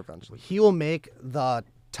on there eventually. He will make the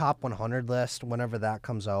top 100 list whenever that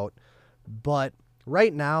comes out. But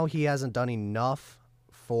right now, he hasn't done enough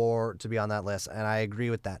to be on that list, and I agree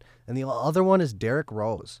with that. And the other one is Derrick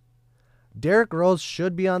Rose. Derrick Rose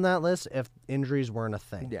should be on that list if injuries weren't a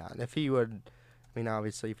thing. Yeah, and if he would, I mean,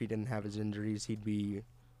 obviously, if he didn't have his injuries, he'd be,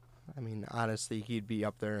 I mean, honestly, he'd be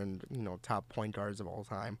up there in, top point guards of all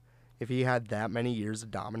time. If he had that many years of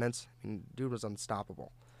dominance, I mean, dude was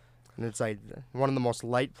unstoppable. And it's like one of the most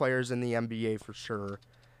light players in the NBA for sure.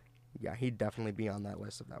 Yeah, he'd definitely be on that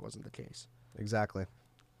list if that wasn't the case. Exactly.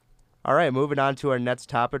 All right, moving on to our next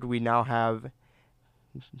topic. We now have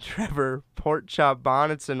Trevor Porkchop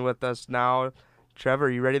Bonitson with us now. Trevor,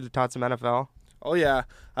 you ready to talk some NFL? Oh, yeah.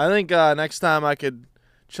 I think next time I could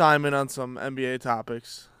chime in on some NBA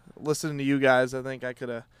topics. Listening to you guys, I think I could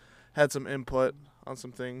have had some input on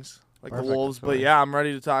some things like Perfect. the Wolves. But, yeah, I'm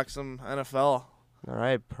ready to talk some NFL. All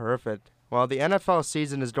right, perfect. Well, the NFL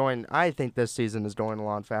season I think this season is going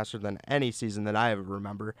along faster than any season that I ever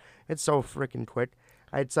remember. It's so freaking quick.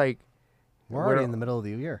 It's like we're already in the middle of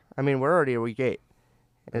the year. I mean, we're already at week 8.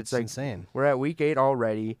 It's like insane. We're at week 8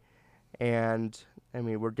 already, and I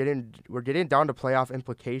mean we're getting down to playoff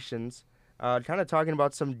implications. Kind of talking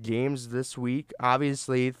about some games this week.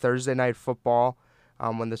 Obviously, Thursday night football.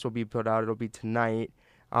 When this will be put out, it'll be tonight.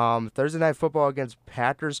 Thursday night football against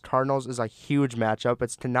Packers Cardinals is a huge matchup.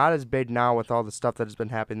 It's not as big now with all the stuff that has been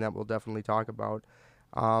happening that we'll definitely talk about.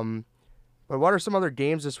 But what are some other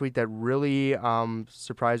games this week that really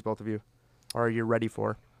surprised both of you, or are you ready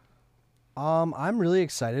for? I'm really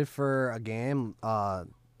excited for a game,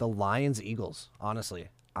 the Lions-Eagles, honestly.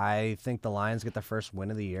 I think the Lions get their first win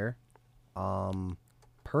of the year.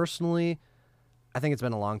 Personally, I think it's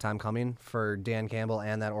been a long time coming for Dan Campbell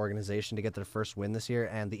and that organization to get their first win this year,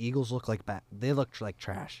 and the Eagles look like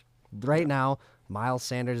trash. Right now, Miles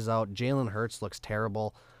Sanders is out. Jalen Hurts looks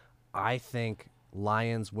terrible. I think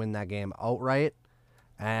Lions win that game outright,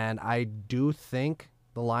 and I do think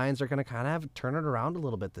the Lions are going to kind of turn it around a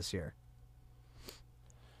little bit this year.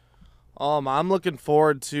 I'm looking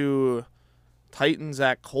forward to Titans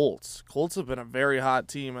at Colts. Colts have been a very hot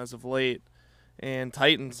team as of late, and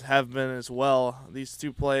Titans have been as well. These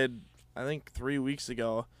two played, I think, 3 weeks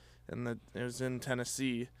ago, and it was in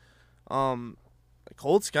Tennessee. The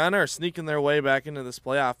Colts kind of are sneaking their way back into this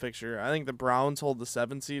playoff picture. I think the Browns hold the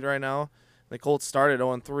 7th seed right now. The Colts started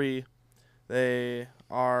 0-3. They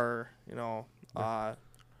are,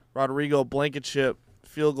 Rodrigo Blankenship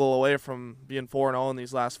field goal away from being 4-0 in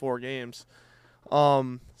these last 4 games.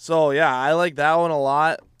 So, yeah, I like that one a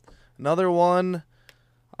lot. Another one,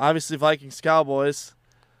 obviously Vikings-Cowboys.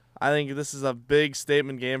 I think this is a big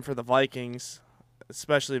statement game for the Vikings,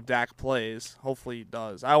 especially if Dak plays. Hopefully he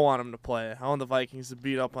does. I want him to play. I want the Vikings to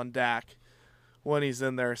beat up on Dak when he's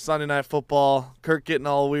in there. Sunday Night Football, Kirk getting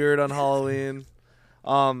all weird on Halloween.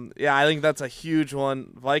 Yeah, I think that's a huge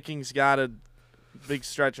one. Vikings got a big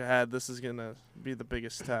stretch ahead. This is going to be the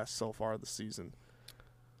biggest test so far this season.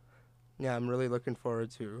 Yeah, I'm really looking forward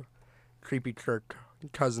to creepy Kirk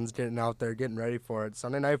Cousins getting out there, getting ready for it.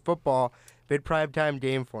 Sunday Night Football, big primetime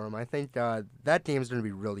game for him. I think that game is going to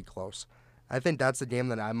be really close. I think that's the game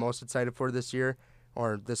that I'm most excited for this year,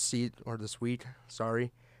 or this week.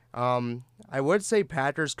 Sorry. I would say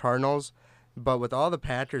Packers-Cardinals, but with all the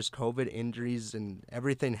Packers COVID injuries and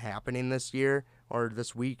everything happening this year, or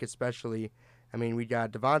this week especially, I mean, we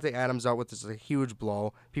got Devontae Adams out with this a huge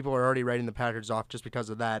blow. People are already writing the Packers off just because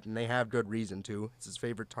of that, and they have good reason to. It's his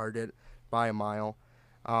favorite target by a mile.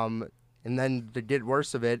 And then to get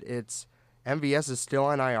worse of it, it's MVS is still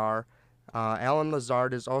on IR. Alan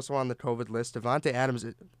Lazard is also on the COVID list. Devontae Adams,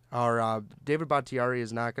 or David Bakhtiari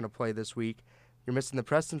is not going to play this week. You're missing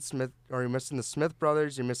you're missing the Smith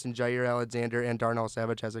brothers. You're missing Jair Alexander, and Darnell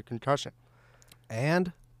Savage has a concussion.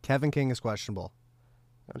 And Kevin King is questionable.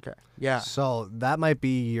 Okay. Yeah. So that might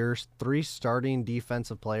be your 3 starting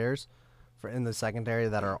defensive players in the secondary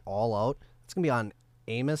that are all out. It's going to be on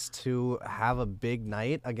Amos to have a big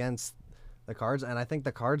night against the Cards, and I think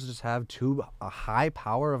the Cards just have a high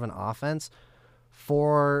power of an offense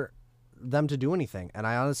for them to do anything. And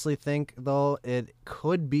I honestly think, though, it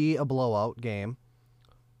could be a blowout game,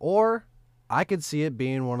 or I could see it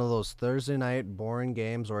being one of those Thursday night boring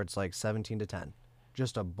games where it's like 17-10.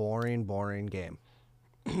 Just a boring game.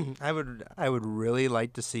 I would really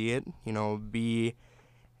like to see it, be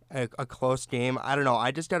a close game. I don't know.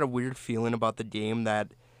 I just got a weird feeling about the game that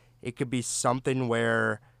it could be something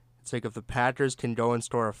where it's like if the Packers can go and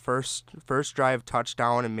score a first drive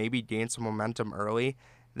touchdown and maybe gain some momentum early,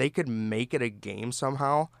 they could make it a game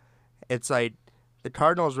somehow. It's like the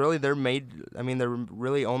Cardinals really, their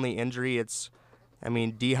really only injury,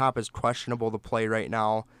 D-Hop is questionable to play right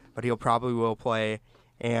now, but he'll probably will play.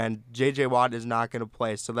 And J.J. Watt is not going to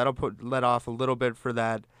play, so that'll let off a little bit for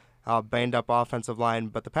that banged-up offensive line.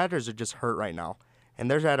 But the Packers are just hurt right now.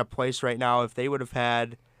 And they're at a place right now, if they would have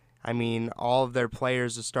had, all of their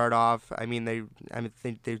players to start off, I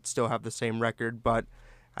think they'd still have the same record. But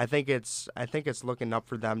I think it's looking up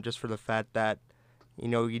for them just for the fact that,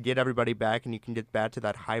 you get everybody back and you can get back to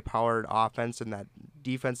that high-powered offense and that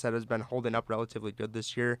defense that has been holding up relatively good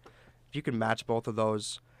this year. If you can match both of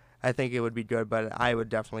those, I think it would be good, but I would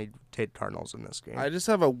definitely take Cardinals in this game. I just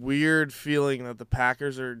have a weird feeling that the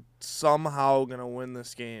Packers are somehow going to win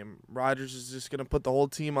this game. Rodgers is just going to put the whole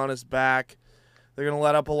team on his back. They're going to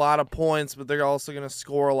let up a lot of points, but they're also going to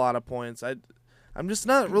score a lot of points. I'm just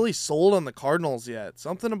not really sold on the Cardinals yet.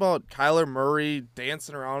 Something about Kyler Murray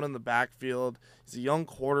dancing around in the backfield. He's a young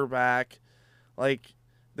quarterback. They're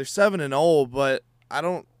 7-0, but I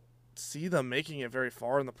don't see them making it very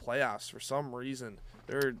far in the playoffs for some reason.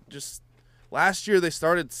 They're just last year they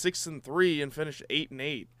started 6-3 and finished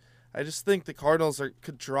 8-8. I just think the Cardinals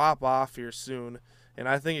could drop off here soon, and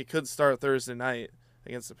I think it could start Thursday night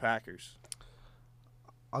against the Packers.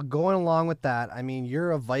 Going along with that,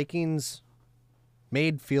 you're a Vikings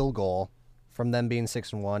made field goal from them being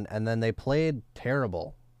 6-1, and then they played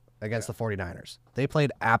terrible against the 49ers. They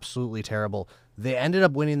played absolutely terrible. They ended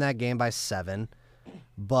up winning that game by 7,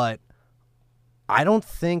 but I don't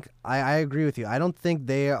think I agree with you. I don't think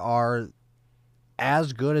they are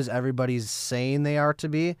as good as everybody's saying they are to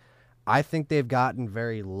be. I think they've gotten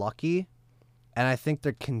very lucky, and I think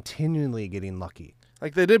they're continually getting lucky.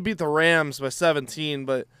 They did beat the Rams by 17,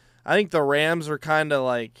 but I think the Rams were kind of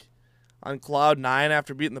on cloud 9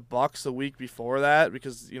 after beating the Bucs the week before that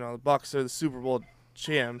because, the Bucs are the Super Bowl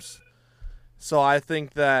champs. So I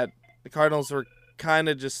think that the Cardinals were kind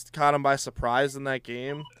of just caught them by surprise in that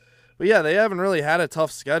game. But, yeah, they haven't really had a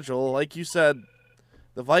tough schedule. Like you said,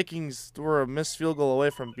 the Vikings were a missed field goal away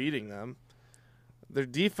from beating them. Their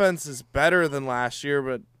defense is better than last year,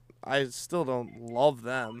 but I still don't love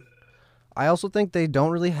them. I also think they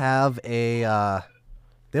don't really have they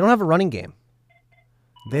don't have a running game.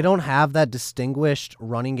 They don't have that distinguished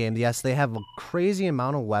running game. Yes, they have a crazy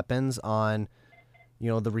amount of weapons on,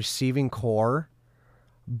 the receiving core,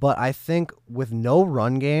 but I think with no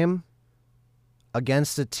run game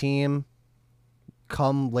against a team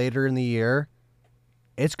come later in the year,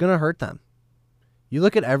 it's going to hurt them. You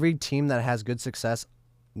look at every team that has good success,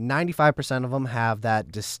 95% of them have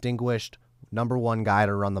that distinguished number one guy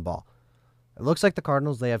to run the ball. It looks like the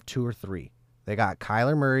Cardinals, they have 2 or 3. They got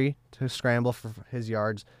Kyler Murray to scramble for his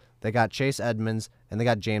yards. They got Chase Edmonds, and they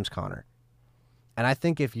got James Conner. And I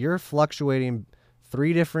think if you're fluctuating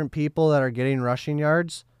 3 different people that are getting rushing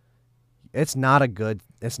yards, it's not a good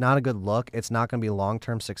look. It's not going to be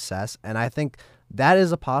long-term success. And I think that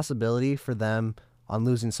is a possibility for them on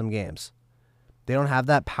losing some games. They don't have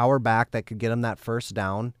that power back that could get them that first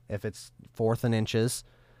down if it's 4th and inches.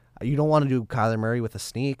 You don't want to do Kyler Murray with a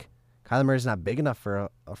sneak. Kyler Murray's not big enough for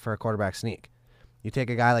a quarterback sneak. You take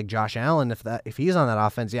a guy like Josh Allen, if he's on that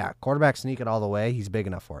offense, yeah, quarterback sneak it all the way, he's big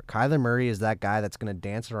enough for it. Kyler Murray is that guy that's going to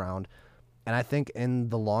dance around, and I think in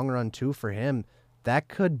the long run, too, for him, that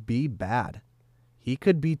could be bad. He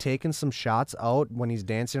could be taking some shots out when he's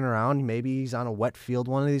dancing around. Maybe he's on a wet field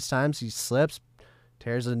one of these times. He slips,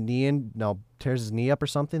 tears his knee up or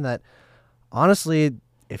something that, honestly,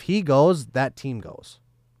 if he goes, that team goes.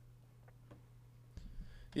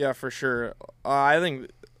 Yeah, for sure. I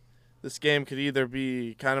think this game could either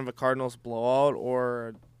be kind of a Cardinals blowout or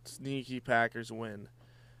a sneaky Packers win.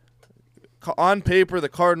 On paper, the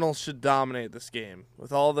Cardinals should dominate this game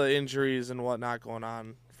with all the injuries and whatnot going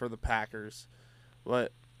on for the Packers.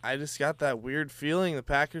 But I just got that weird feeling the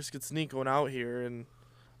Packers could sneak one out here and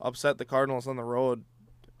upset the Cardinals on the road,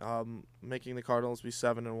 making the Cardinals be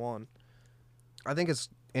 7-1. I think it's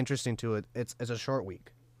interesting too. It's a short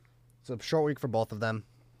week. It's a short week for both of them.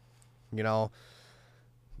 You know,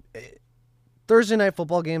 Thursday night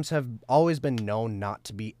football games have always been known not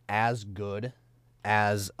to be as good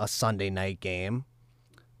as a Sunday night game.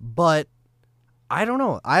 But I don't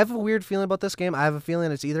know. I have a weird feeling about this game. I have a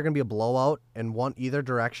feeling it's either going to be a blowout in either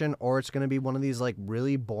direction, or it's going to be one of these like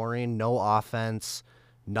really boring, no offense,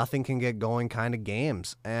 nothing can get going kind of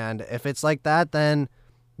games. And if it's like that, then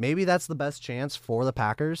maybe that's the best chance for the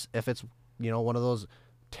Packers. If it's, one of those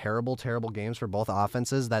terrible, terrible games for both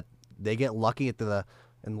offenses that they get lucky at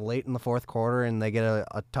late in the fourth quarter and they get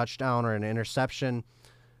a touchdown or an interception,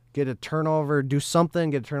 get a turnover, do something,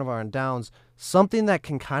 get a turnover on downs, something that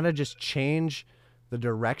can kind of just change the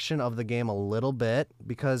direction of the game a little bit,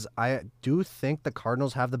 because I do think the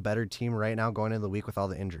Cardinals have the better team right now going into the week with all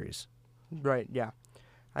the injuries. Right, yeah.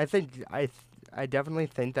 I think I definitely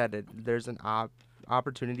think that there's an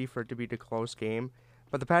opportunity for it to be a close game,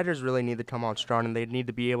 but the Packers really need to come out strong, and they need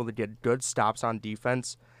to be able to get good stops on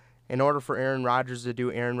defense in order for Aaron Rodgers to do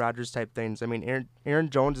Aaron Rodgers type things. I mean, Aaron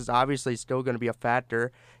Jones is obviously still going to be a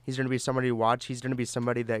factor. He's going to be somebody to watch. He's going to be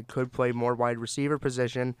somebody that could play more wide receiver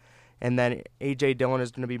position, and then A.J. Dillon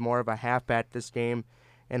is going to be more of a halfback this game.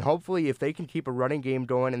 And hopefully if they can keep a running game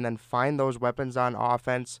going and then find those weapons on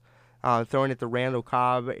offense, throwing at the Randall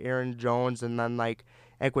Cobb, Aaron Jones, and then like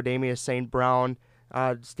Equidemius St. Brown,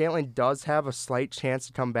 Stanley does have a slight chance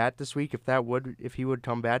to come back this week. If he would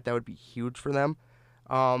come back, that would be huge for them.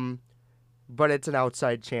 But it's an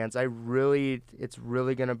outside chance. It's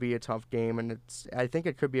really going to be a tough game, and I think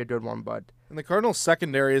it could be a good one, bud. And the Cardinals'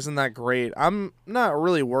 secondary isn't that great. I'm not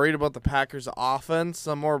really worried about the Packers' offense.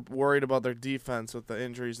 I'm more worried about their defense with the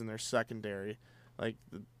injuries in their secondary. Like,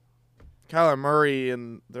 Kyler Murray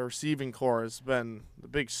and the receiving core has been the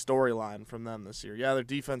big storyline from them this year. Yeah, their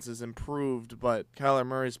defense has improved, but Kyler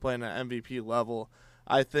Murray's playing at MVP level.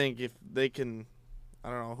 I think if they can, I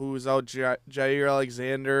don't know, who's out, Jair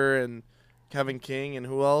Alexander and Kevin King, and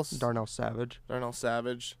who else? Darnell Savage.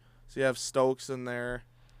 So you have Stokes in there.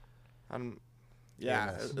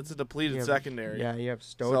 It's a depleted secondary. Yeah, you have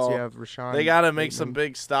Stokes, you have Rashawn. They got to make some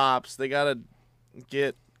big stops. They got to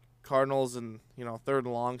get Cardinals in, third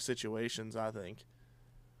and long situations, I think.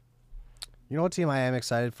 You know what team I am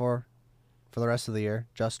excited for the rest of the year,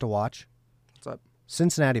 just to watch? What's up?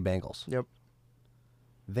 Cincinnati Bengals. Yep.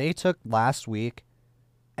 They took last week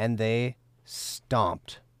and they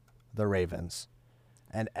stomped the Ravens.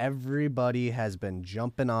 And everybody has been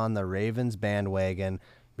jumping on the Ravens bandwagon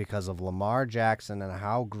because of Lamar Jackson and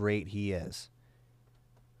how great he is.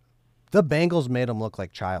 The Bengals made him look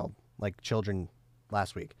like children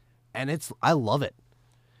last week. And I love it.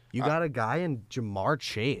 You got a guy in Jamar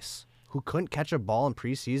Chase who couldn't catch a ball in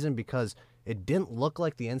preseason because it didn't look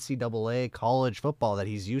like the NCAA college football that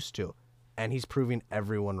he's used to. And he's proving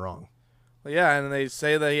everyone wrong. Well, yeah, and they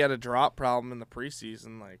say that he had a drop problem in the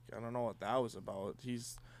preseason. Like, I don't know what that was about. I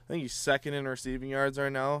think he's second in receiving yards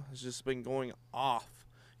right now. It's just been going off.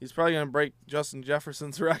 He's probably going to break Justin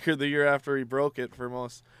Jefferson's record the year after he broke it for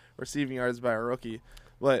most receiving yards by a rookie.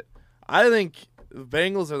 But I think the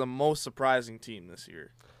Bengals are the most surprising team this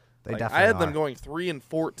year. They definitely I had them going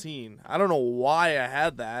 3-14. I don't know why I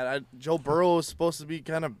had that. Joe Burrow was supposed to be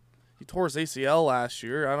he tore his ACL last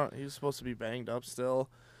year. He was supposed to be banged up still.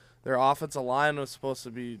 Their offensive line was supposed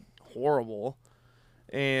to be horrible.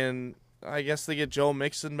 And I guess they get Joe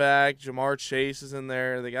Mixon back. Jamar Chase is in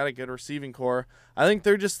there. They got a good receiving core. I think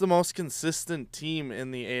they're just the most consistent team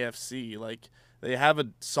in the AFC. Like, they have a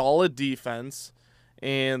solid defense,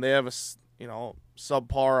 and they have a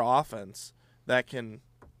subpar offense that can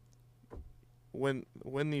win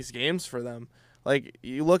these games for them. Like,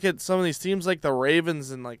 you look at some of these teams like the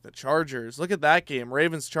Ravens and like the Chargers. Look at that game,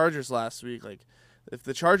 Ravens-Chargers last week. Like, if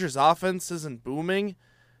the Chargers' offense isn't booming,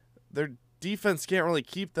 their defense can't really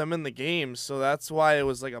keep them in the game. So that's why it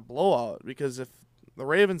was like a blowout. Because if the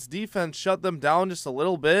Ravens' defense shut them down just a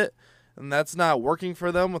little bit, and that's not working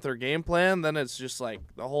for them with their game plan, then it's just like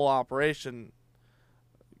the whole operation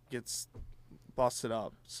gets busted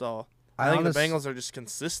up. So I think the Bengals are just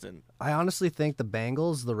consistent. I honestly think the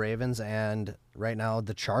Bengals, the Ravens, and right now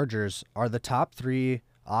the Chargers are the top three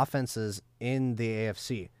offenses in the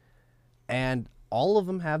AFC. And all of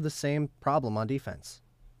them have the same problem on defense.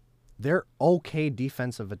 They're okay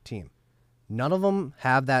defensive team. None of them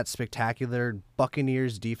have that spectacular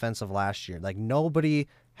Buccaneers defense of last year. Like, nobody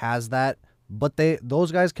has that, but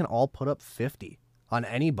those guys can all put up 50 on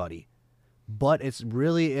anybody. But it's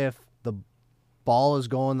really if the ball is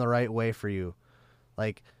going the right way for you.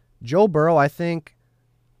 Like, Joe Burrow, I think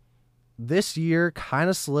this year kind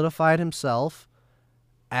of solidified himself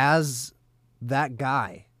as that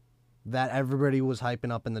guy. that everybody was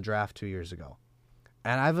hyping up in the draft 2 years ago.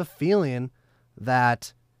 And I have a feeling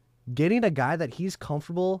that getting a guy that he's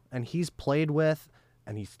comfortable and he's played with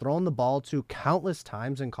and he's thrown the ball to countless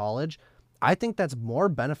times in college, I think that's more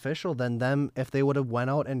beneficial than them if they would have went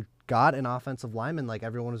out and got an offensive lineman like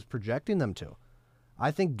everyone was projecting them to. I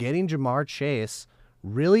think getting Jamar Chase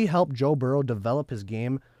really helped Joe Burrow develop his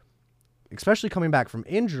game, especially coming back from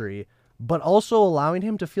injury, but also allowing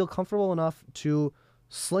him to feel comfortable enough to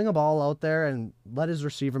sling a ball out there and let his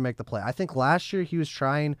receiver make the play. I think last year he was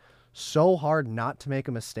trying so hard not to make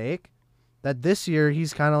a mistake that this year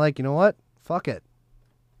he's kind of like, you know what? Fuck it.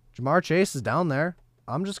 Jamar Chase is down there.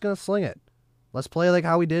 I'm just going to sling it. Let's play like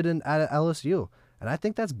how we did at LSU. And I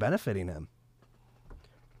think that's benefiting him.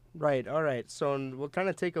 Right, all right. So we'll kind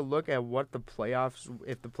of take a look at what the playoffs,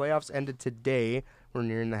 if the playoffs ended today, we're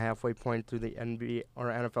nearing the halfway point through the NBA or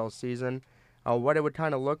NFL season, what it would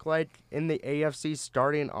kind of look like. In the AFC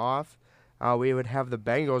starting off, we would have the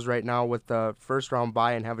Bengals right now with the first round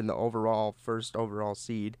bye and having the first overall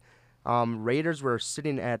seed. Raiders were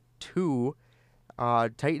sitting at 2.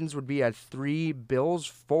 Titans would be at 3. Bills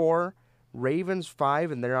 4. Ravens 5,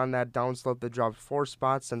 and they're on that downslope. They dropped 4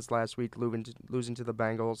 spots since last week, losing to the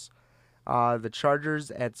Bengals. The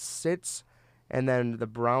Chargers at 6, and then the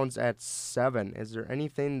Browns at 7. Is there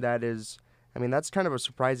anything that is? I mean, that's kind of a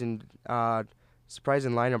surprising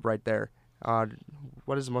lineup right there.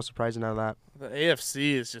 What is the most surprising out of that? The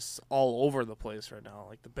AFC is just all over the place right now.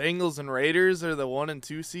 Like the Bengals and Raiders are the 1 and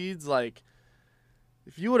 2 seeds. Like,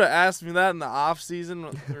 if you would have asked me that in the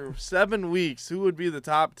offseason for 7 weeks, who would be the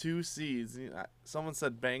top 2 seeds? Someone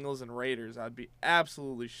said Bengals and Raiders. I'd be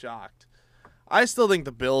absolutely shocked. I still think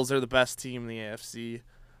the Bills are the best team in the AFC.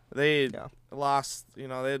 They lost, they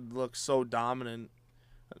look so dominant.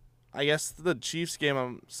 I guess the Chiefs game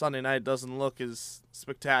on Sunday night doesn't look as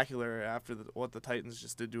spectacular after what the Titans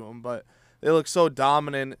just did to them, but they look so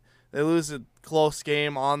dominant. They lose a close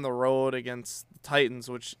game on the road against the Titans,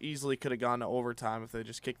 which easily could have gone to overtime if they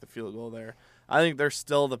just kicked the field goal there. I think they're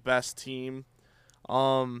still the best team.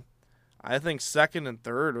 I think second and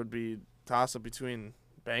third would be toss-up between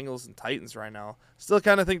Bengals and Titans right now. Still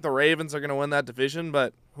kind of think the Ravens are going to win that division,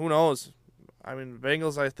 but who knows? I mean,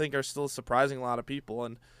 Bengals, I think, are still surprising a lot of people,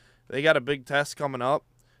 and they got a big test coming up.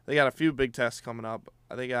 They got a few big tests coming up.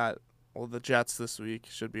 They got, the Jets this week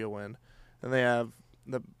should be a win. And they have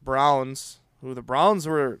the Browns, who the Browns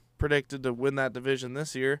were predicted to win that division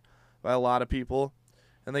this year by a lot of people.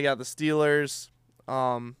 And they got the Steelers,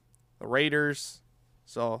 the Raiders.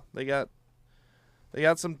 So they got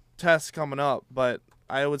some tests coming up, but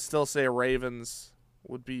I would still say Ravens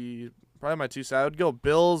would be probably my 2 sides. I would go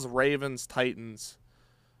Bills, Ravens, Titans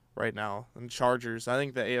right now, and Chargers. I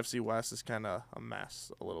think the AFC West is kind of a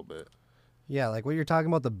mess a little bit. Yeah, like what you're talking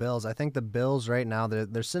about the Bills. I think the Bills right now,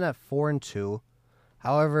 they're sitting at 4-2.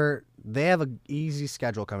 However, they have an easy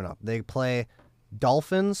schedule coming up. They play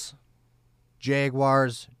Dolphins,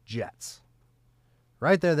 Jaguars, Jets.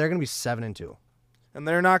 Right there, they're going to be 7-2. And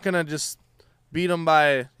they're not going to just beat them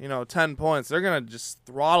by, 10 points. They're going to just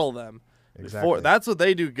throttle them. Exactly. That's what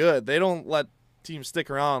they do good. They don't let teams stick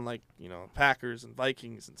around like, Packers and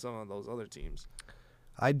Vikings and some of those other teams.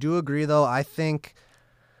 I do agree, though. I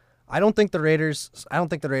don't think the Raiders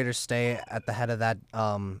stay at the head of that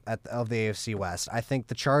of the AFC West. I think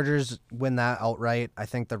the Chargers win that outright. I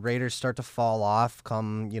think the Raiders start to fall off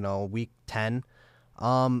come, week 10.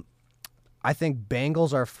 I think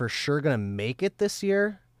Bengals are for sure going to make it this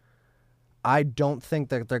year. I don't think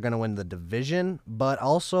that they're going to win the division, but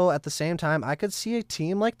also at the same time, I could see a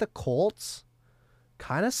team like the Colts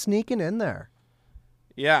kind of sneaking in there.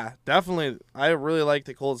 Yeah, definitely. I really like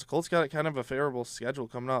the Colts. The Colts got kind of a favorable schedule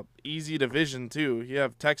coming up. Easy division, too. You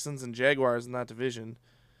have Texans and Jaguars in that division,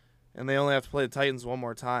 and they only have to play the Titans one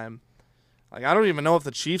more time. Like, I don't even know if the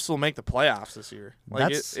Chiefs will make the playoffs this year.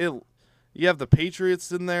 Like, you have the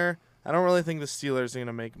Patriots in there. I don't really think the Steelers are going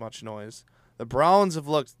to make much noise. The Browns have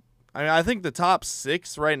looked – I think the top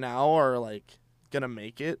 6 right now are, going to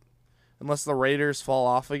make it, unless the Raiders fall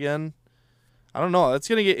off again. I don't know. It's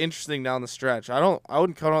going to get interesting down the stretch. I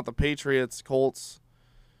wouldn't count out the Patriots, Colts.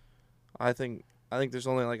 I think there's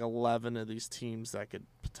only 11 of these teams that could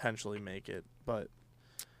potentially make it. But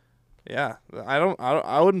yeah,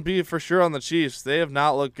 I wouldn't be for sure on the Chiefs. They have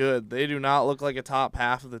not looked good. They do not look like a top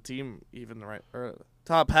half of the team or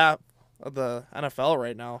top half of the NFL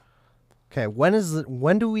right now. Okay,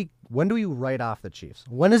 when do we write off the Chiefs?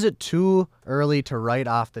 When is it too early to write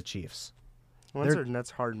off the Chiefs? When's their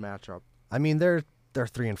next hard matchup? I mean, they're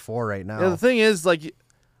 3-4 right now. Yeah, the thing is,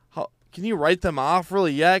 how can you write them off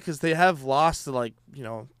really yet? Because they have lost to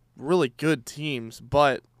really good teams.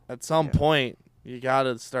 But at some point, you got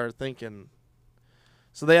to start thinking.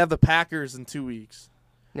 So they have the Packers in 2 weeks.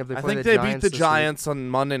 Yeah, I think they beat the Giants on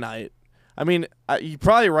Monday night. I mean, you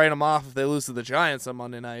probably write them off if they lose to the Giants on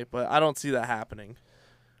Monday night, but I don't see that happening.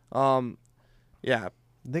 Yeah.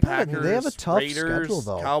 They Packers, have a tough Raiders, schedule,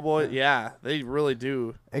 though. Cowboys, yeah, they really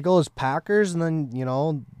do. It goes Packers, and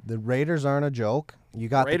then, the Raiders aren't a joke. You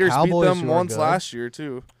got Raiders the Cowboys, beat them who are once good. last year,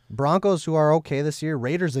 too. Broncos, who are okay this year.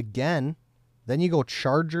 Raiders again. Then you go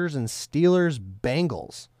Chargers and Steelers,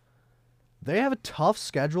 Bengals. They have a tough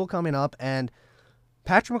schedule coming up, and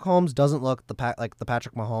Patrick Mahomes doesn't look like the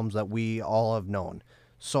Patrick Mahomes that we all have known.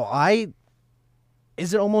 So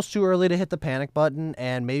is it almost too early to hit the panic button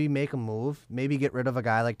and maybe make a move? Maybe get rid of a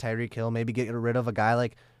guy like Tyreek Hill. Maybe get rid of a guy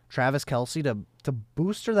like Travis Kelce to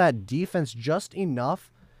booster that defense just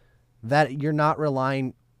enough that you're not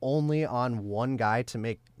relying only on one guy to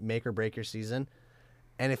make or break your season.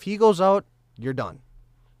 And if he goes out, you're done.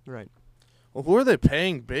 Right. Well, who are they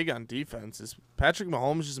paying big on defense? Is Patrick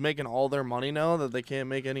Mahomes just making all their money now that they can't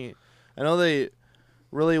make any? I know they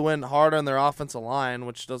really went hard on their offensive line,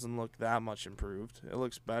 which doesn't look that much improved. It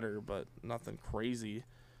looks better, but nothing crazy.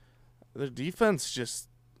 Their defense it's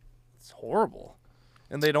horrible.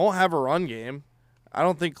 And they don't have a run game. I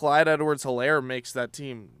don't think Clyde Edwards-Helaire makes that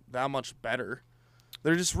team that much better.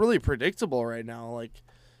 They're just really predictable right now. Like,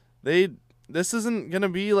 this isn't going to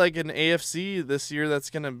be like an AFC this year that's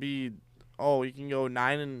going to be, you can go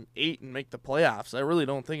 9-8 and make the playoffs. I really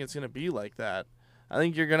don't think it's going to be like that. I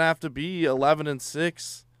think you're going to have to be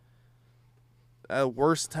 11-6, at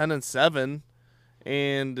worst 10-7,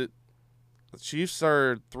 and the Chiefs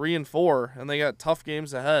are 3-4, and they got tough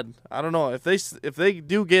games ahead. I don't know if they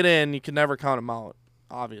do get in, you can never count them out.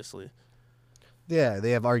 Obviously, yeah,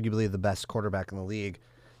 they have arguably the best quarterback in the league.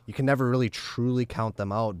 You can never really truly count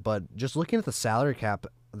them out. But just looking at the salary cap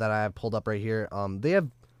that I have pulled up right here, they have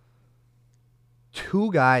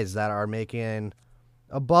two guys that are making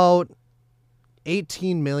about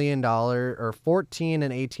 $18 million or $14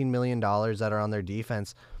 and $18 million that are on their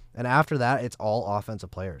defense. And after that, it's all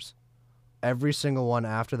offensive players. Every single one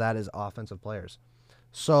after that is offensive players.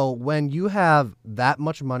 So when you have that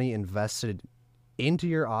much money invested into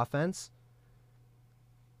your offense,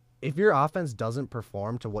 if your offense doesn't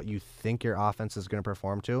perform to what you think your offense is going to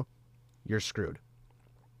perform to, you're screwed.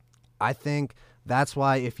 I think that's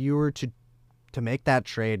why if you were to make that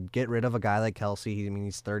trade, get rid of a guy like Kelce,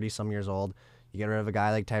 he's 30-some years old, you get rid of a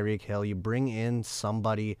guy like Tyreek Hill, you bring in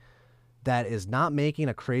somebody that is not making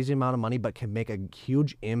a crazy amount of money but can make a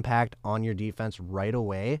huge impact on your defense right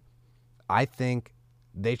away, I think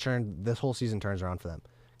this whole season turns around for them.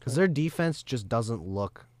 Because their defense just doesn't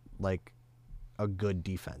look like a good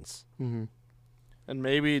defense. Mm-hmm. And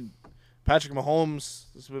maybe Patrick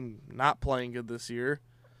Mahomes has been not playing good this year.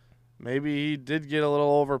 Maybe he did get a little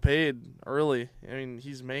overpaid early. I mean,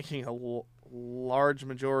 he's making a large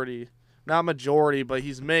majority. Not majority, but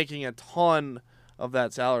he's making a ton of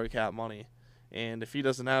that salary cap money. And if he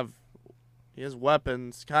doesn't have... He has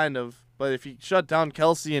weapons, kind of. But if he shut down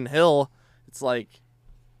Kelce and Hill, it's like...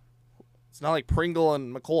 It's not like Pringle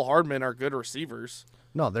and McCole Hardman are good receivers.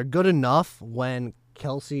 No, they're good enough when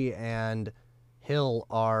Kelce and Hill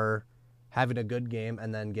are having a good game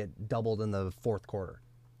and then get doubled in the fourth quarter.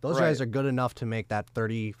 Those guys are good enough to make that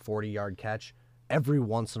 30, 40-yard catch every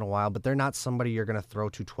once in a while, but they're not somebody you're going to throw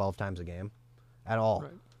to 12 times a game at all.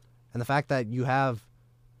 Right. And the fact that you have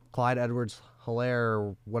Clyde Edwards-Helaire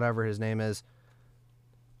or whatever his name is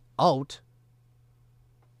out,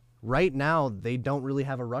 right now they don't really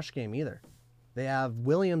have a rush game either. They have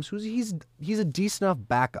Williams, he's a decent enough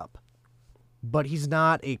backup, but he's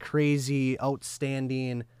not a crazy,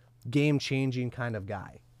 outstanding, game-changing kind of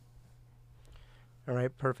guy. All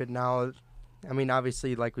right, perfect. Now, I mean,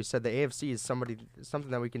 obviously, like we said, the AFC is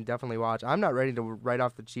something that we can definitely watch. I'm not ready to write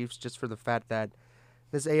off the Chiefs just for the fact that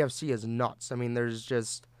this AFC is nuts. I mean,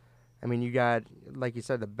 you got, like you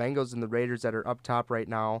said, the Bengals and the Raiders that are up top right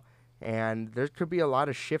now. And there could be a lot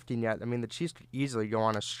of shifting yet. I mean, the Chiefs could easily go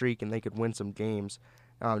on a streak and they could win some games.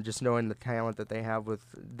 Just knowing the talent that they have with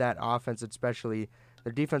that offense, especially.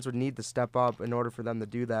 Their defense would need to step up in order for them to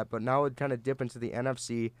do that. But now it would kind of dip into the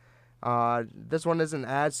NFC. This one isn't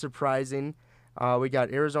as surprising. We got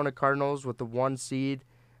Arizona Cardinals with the 1 seed.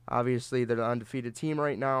 Obviously, they're the undefeated team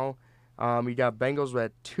right now. We got Bengals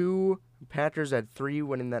at 2, Panthers at 3,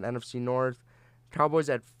 winning that NFC North. Cowboys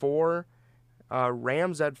at 4.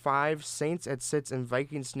 Rams at 5, Saints at 6, and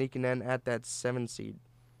Vikings sneaking in at that 7 seed.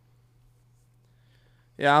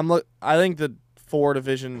 Yeah, I think the 4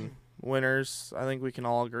 division winners, I think we can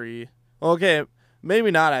all agree. Okay,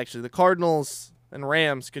 maybe not actually. The Cardinals and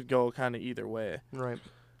Rams could go kind of either way. Right.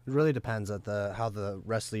 It really depends at how the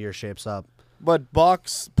rest of the year shapes up. But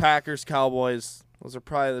Bucks, Packers, Cowboys, those are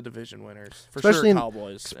probably the division winners. For Especially sure,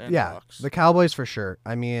 Cowboys and Bucks. The Cowboys for sure.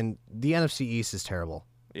 I mean, the NFC East is terrible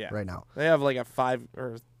right now. They have like a 5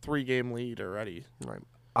 or 3 game lead already. Right.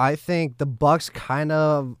 I think the Bucks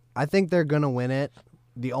I think they're going to win it.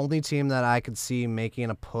 The only team that I could see making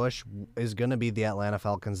a push is going to be the Atlanta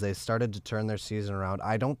Falcons. They started to turn their season around.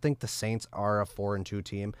 I don't think the Saints are a 4-2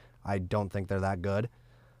 team. I don't think they're that good.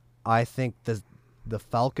 I think the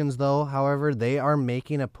Falcons, though, however, they are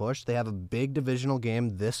making a push. They have a big divisional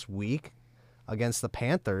game this week against the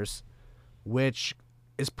Panthers, which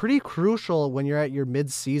is pretty crucial when you're at your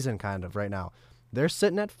mid-season kind of right now. They're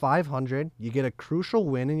sitting at 500. You get a crucial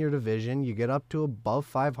win in your division. You get up to above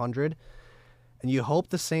 500. And you hope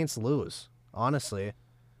the Saints lose, honestly,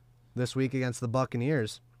 this week against the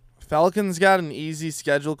Buccaneers. Falcons got an easy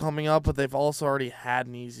schedule coming up, but they've also already had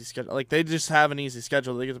an easy schedule. Like, they just have an easy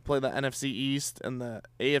schedule. They get to play the NFC East and the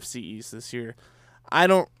AFC East this year. I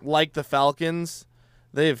don't like the Falcons.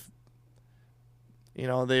 They've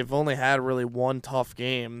only had really one tough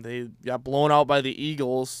game. They got blown out by the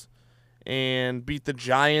Eagles and beat the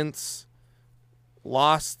Giants,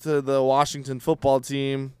 lost to the Washington football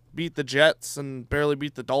team, beat the Jets, and barely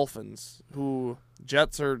beat the Dolphins, who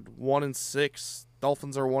Jets are 1-6,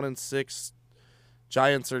 Dolphins are 1-6,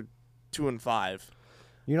 Giants are 2-5.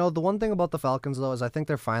 You know, the one thing about the Falcons, though, is I think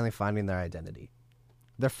they're finally finding their identity.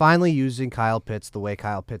 They're finally using Kyle Pitts the way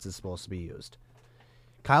Kyle Pitts is supposed to be used.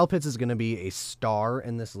 Kyle Pitts is going to be a star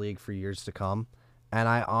in this league for years to come, and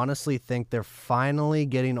I honestly think they're finally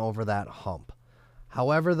getting over that hump.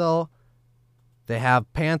 However, though, they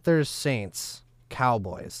have Panthers, Saints,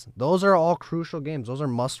 Cowboys. Those are all crucial games. Those are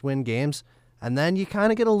must-win games. And then you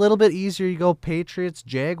kind of get a little bit easier. You go Patriots,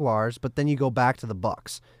 Jaguars, but then you go back to the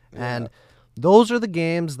Bucks. Yeah. And those are the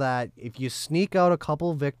games that if you sneak out a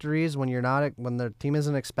couple victories when the team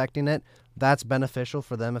isn't expecting it, that's beneficial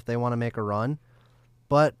for them if they want to make a run.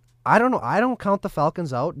 But I don't know. I don't count the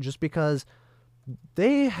Falcons out just because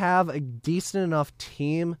they have a decent enough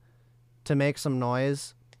team to make some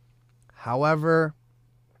noise. However,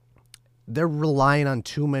 they're relying on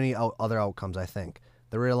too many other outcomes, I think.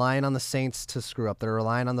 They're relying on the Saints to screw up. They're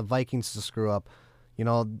relying on the Vikings to screw up. You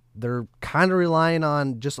know, they're kind of relying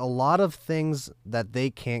on just a lot of things that they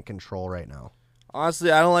can't control right now.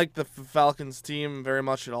 Honestly, I don't like the Falcons team very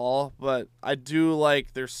much at all, but I do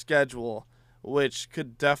like their schedule, which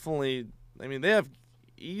could definitely, I mean, they have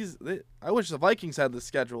easy. I wish the Vikings had the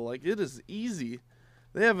schedule. Like, it is easy.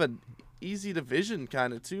 They have an easy division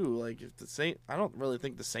kind of too. Like, if the I don't really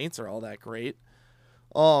think the Saints are all that great.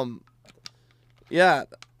 Yeah,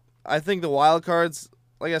 I think the wild cards,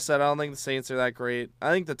 like I said, I don't think the Saints are that great.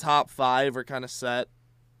 I think the top 5 are kind of set.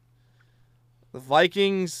 The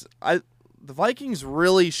Vikings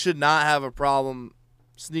really should not have a problem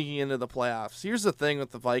sneaking into the playoffs. Here's the thing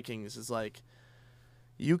with the Vikings is, like,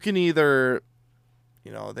 you can either,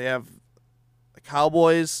 they have the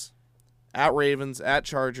Cowboys, at Ravens, at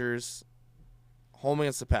Chargers, home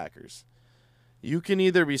against the Packers. You can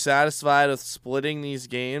either be satisfied with splitting these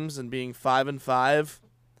games and being 5-5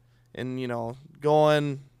 and,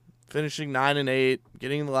 finishing 9-8,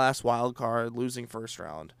 getting the last wild card, losing first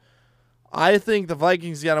round. I think the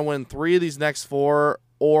Vikings got to win 3 of these next 4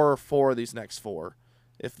 or 4 of these next 4.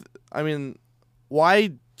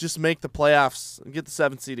 Why just make the playoffs and get the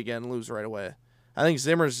 7th seed again and lose right away? I think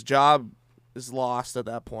Zimmer's job is lost at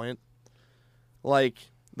that point. Like,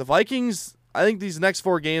 the Vikings, I think these next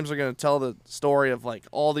 4 games are going to tell the story of, like,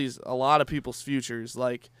 a lot of people's futures.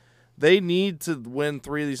 Like, they need to win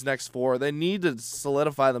 3 of these next 4. They need to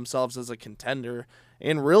solidify themselves as a contender.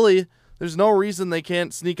 And really, there's no reason they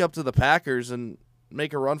can't sneak up to the Packers and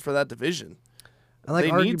make a run for that division. And like,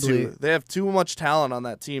 they need to. They have too much talent on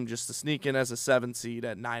that team just to sneak in as a 7 seed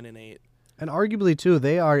at 9-8. And arguably, too,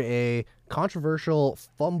 they are a controversial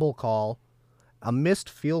fumble call, a missed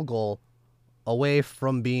field goal away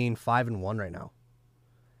from being 5-1 right now.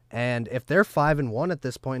 And if they're 5-1 at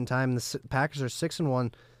this point in time, the Packers are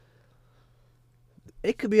 6-1,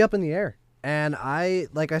 it could be up in the air. And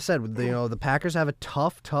like I said, the Packers have a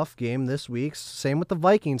tough game this week. Same with the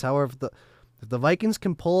Vikings. However, if the Vikings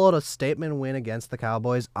can pull out a statement win against the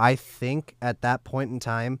Cowboys, I think at that point in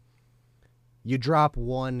time, you drop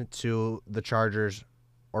 1 to the Chargers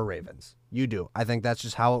or Ravens. You do. I think that's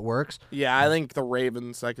just how it works. Yeah, I think the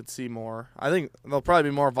Ravens I could see more. I think there'll probably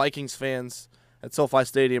be more Vikings fans at SoFi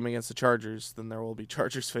Stadium against the Chargers than there will be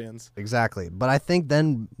Chargers fans. Exactly. But I think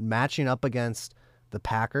then matching up against the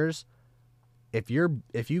Packers, if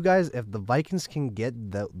the Vikings can get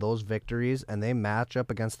those victories and they match up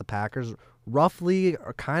against the Packers roughly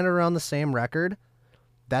or kind of around the same record,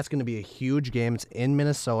 that's going to be a huge game. It's in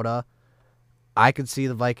Minnesota. I could see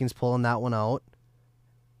the Vikings pulling that one out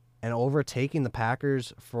and overtaking the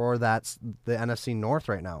Packers for the NFC North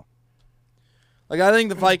right now. Like, I think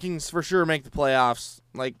the Vikings for sure make the playoffs.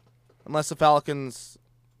 Like, unless the Falcons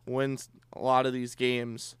win a lot of these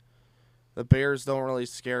games, the Bears don't really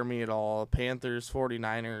scare me at all. Panthers,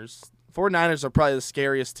 49ers. 49ers are probably the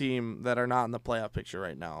scariest team that are not in the playoff picture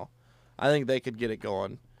right now. I think they could get it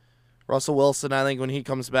going. Russell Wilson, I think when he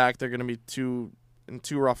comes back, they're going to be in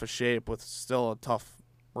too rough a shape with still a tough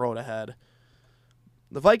road ahead.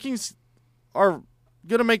 The Vikings are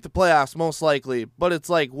going to make the playoffs most likely, but it's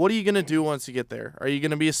like, what are you going to do once you get there? Are you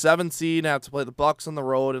going to be a 7 seed and have to play the Bucs on the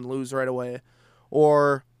road and lose right away?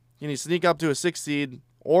 Or can you sneak up to a 6 seed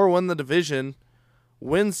or win the division,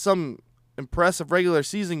 win some impressive regular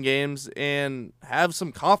season games, and have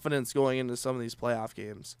some confidence going into some of these playoff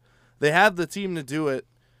games? They have the team to do it.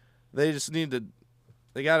 They just need to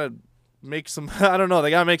 – they got to make some – I don't know. They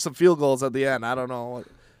got to make some field goals at the end. I don't know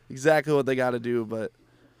exactly what they got to do, but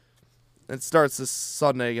it starts this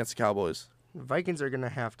Sunday against the Cowboys. The Vikings are going to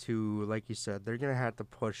have to, like you said, they're going to have to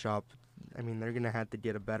push up. I mean, they're going to have to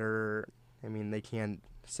get a better – I mean, they can't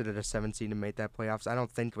sit at a 7 seed and make that playoffs. I don't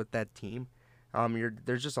think with that team.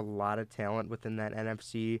 There's just a lot of talent within that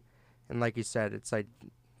NFC. And like you said, it's like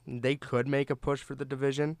they could make a push for the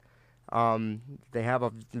division. They have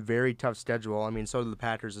a very tough schedule. I mean, so do the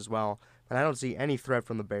Packers as well. But I don't see any threat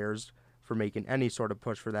from the Bears for making any sort of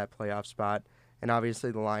push for that playoff spot. And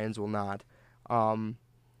obviously the Lions will not.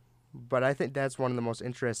 But I think that's one of the most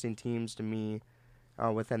interesting teams to me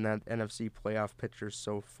within that NFC playoff picture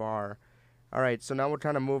so far. All right, so now we're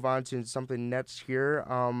trying to move on to something next here.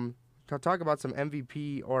 To talk about some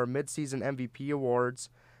MVP or midseason MVP awards,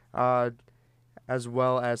 as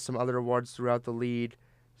well as some other awards throughout the league.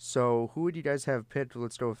 So who would you guys have picked?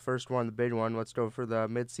 Let's go with the first one, the big one. Let's go for the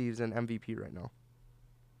midseason MVP right now.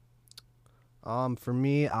 For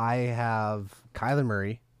me, I have Kyler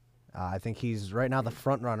Murray. I think he's right now the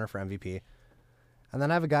front runner for MVP. And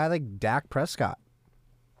then I have a guy like Dak Prescott.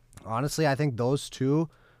 Honestly, I think those two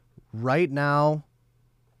right now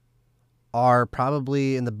are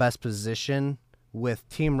probably in the best position with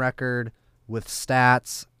team record, with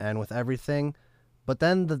stats, and with everything. But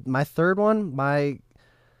then my third one,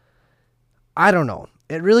 I don't know.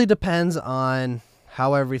 It really depends on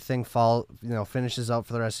how everything finishes out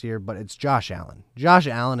for the rest of the year, but it's Josh Allen. Josh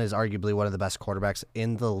Allen is arguably one of the best quarterbacks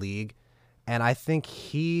in the league, and I think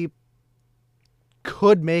he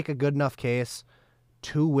could make a good enough case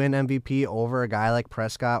to win MVP over a guy like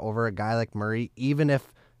Prescott, over a guy like Murray, even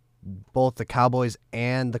if both the Cowboys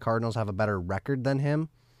and the Cardinals have a better record than him.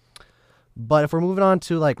 But if we're moving on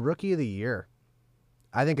to like Rookie of the Year,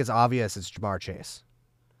 I think it's obvious it's Jamar Chase.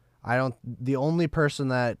 The only person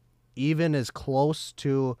that even is close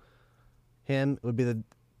to him would be the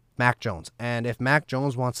Mac Jones. And if Mac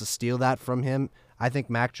Jones wants to steal that from him, I think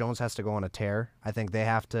Mac Jones has to go on a tear. I think they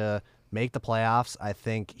have to make the playoffs. I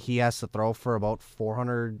think he has to throw for about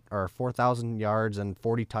 400 or 4,000 yards and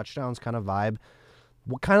 40 touchdowns kind of vibe.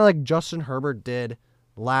 Kind of like Justin Herbert did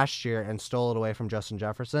last year and stole it away from Justin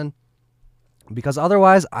Jefferson. Because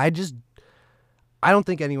otherwise, I don't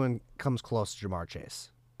think anyone comes close to Jamar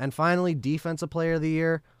Chase. And finally, Defensive Player of the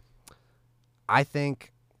Year. I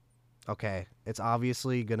think, it's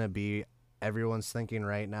obviously going to be everyone's thinking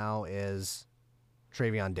right now is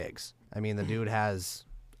Travion Diggs. I mean, the dude has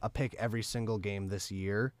a pick every single game this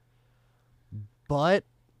year. But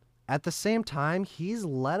at the same time, he's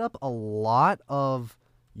let up a lot of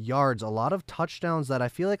yards, a lot of touchdowns that I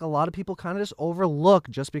feel like a lot of people kind of just overlook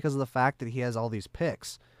just because of the fact that he has all these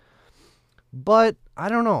picks. But I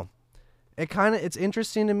don't know. It's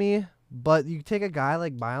interesting to me, but you take a guy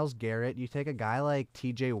like Myles Garrett, you take a guy like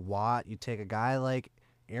TJ Watt, you take a guy like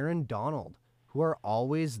Aaron Donald, who are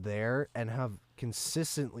always there and have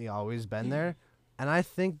consistently always been there. And I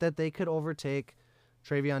think that they could overtake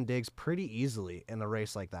Travion Diggs pretty easily in a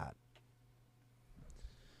race like that.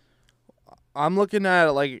 I'm looking at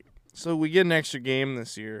it so we get an extra game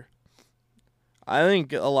this year. I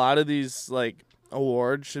think a lot of these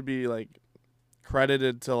awards should be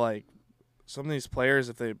credited to some of these players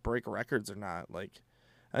if they break records or not.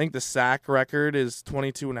 I think the sack record is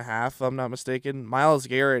 22.5, if I'm not mistaken. Myles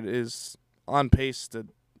Garrett is on pace to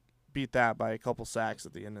beat that by a couple sacks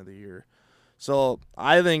at the end of the year. So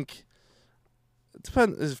I think it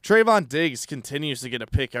depends. If Trayvon Diggs continues to get a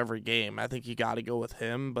pick every game, I think you got to go with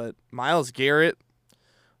him. But Myles Garrett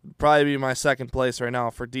would probably be my second place right now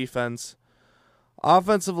for defense.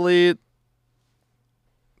 Offensively,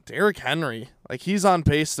 Derrick Henry, he's on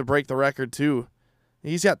pace to break the record too.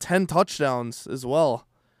 He's got 10 touchdowns as well.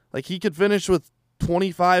 He could finish with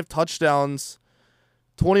 25 touchdowns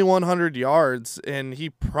 2,100 yards, and he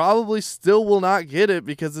probably still will not get it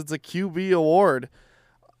because it's a QB award.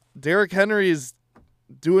 Derrick Henry is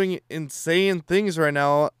doing insane things right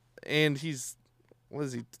now, and he's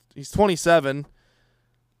 27.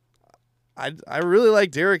 I really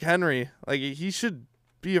like Derrick Henry. Like, he should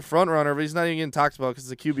be a front runner, but he's not even getting talked about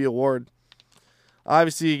because it's a QB award.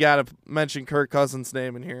 Obviously, you got to mention Kirk Cousins'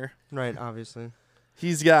 name in here. Right, obviously. He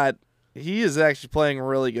is actually playing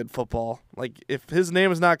really good football. Like, if his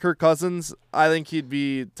name is not Kirk Cousins, I think he'd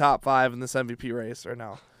be top 5 in this MVP race right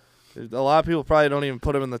now. A lot of people probably don't even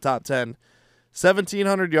put him in the top 10.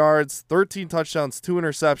 1,700 yards, 13 touchdowns, 2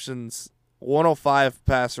 interceptions, 105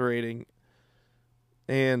 passer rating,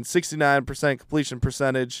 and 69% completion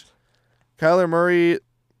percentage. Kyler Murray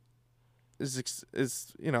is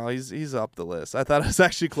he's up the list. I thought it was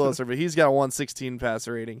actually closer, but he's got a 116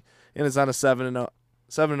 passer rating and is on a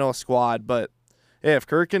 7-0 squad. But hey, if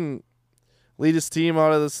Kirk can lead his team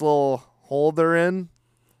out of this little hole they're in,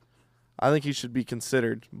 I think he should be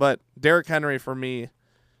considered. But Derrick Henry, for me,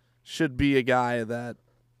 should be a guy that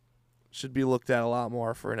should be looked at a lot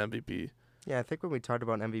more for an MVP. Yeah, I think when we talked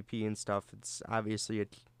about MVP and stuff, it's obviously a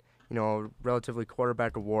relatively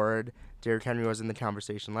quarterback award. Derrick Henry was in the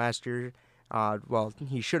conversation last year. Well,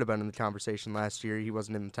 he should have been in the conversation last year. He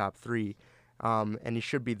wasn't in the top 3. And he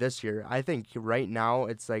should be this year. I think right now,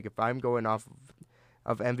 it's like if I'm going off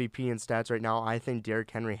of MVP and stats right now, I think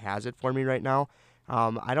Derrick Henry has it for me right now.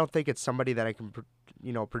 I don't think it's somebody that I can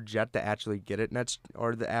project to actually get it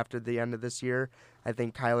after the end of this year. I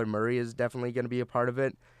think Kyler Murray is definitely going to be a part of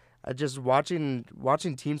it. Just watching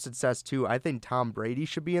team success too. I think Tom Brady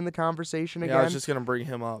should be in the conversation again. Yeah, I was just going to bring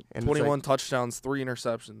him up. And 21 touchdowns, 3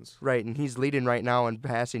 interceptions. Right, and he's leading right now in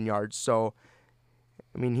passing yards. So,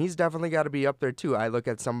 I mean, he's definitely got to be up there too. I look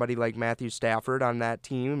at somebody like Matthew Stafford on that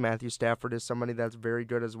team. Matthew Stafford is somebody that's very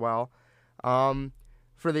good as well.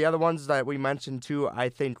 For the other ones that we mentioned too, I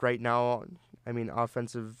think right now,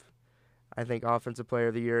 offensive player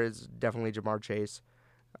of the year is definitely Jamar Chase.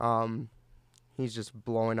 He's just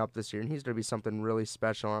blowing up this year, and he's going to be something really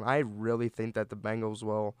special. And I really think that the Bengals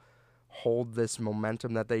will hold this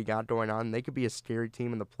momentum that they got going on. They could be a scary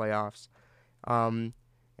team in the playoffs. And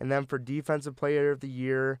then for defensive player of the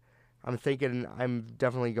year, I'm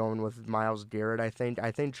definitely going with Myles Garrett. I think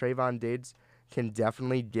Trayvon Diggs can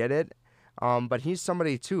definitely get it. But he's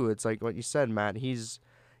somebody too. It's like what you said, Matt. He's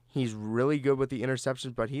really good with the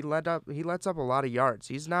interceptions, but he lets up a lot of yards.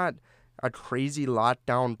 He's not a crazy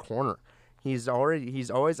lockdown corner. He's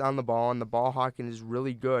always on the ball, and the ball hawking is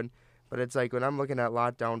really good. But it's like when I'm looking at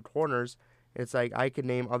lockdown corners, it's like I could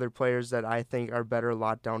name other players that I think are better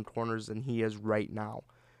lockdown corners than he is right now.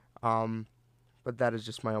 But that is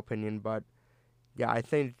just my opinion. But yeah, I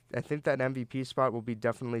think that MVP spot will be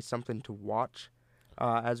definitely something to watch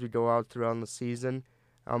as we go out throughout the season.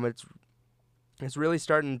 It's really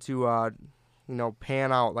starting to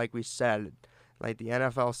pan out, like we said. Like the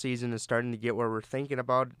NFL season is starting to get where we're thinking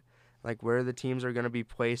about, like where the teams are going to be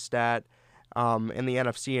placed at. In the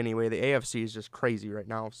NFC anyway. The AFC is just crazy right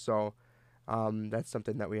now. So that's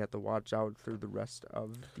something that we have to watch out through the rest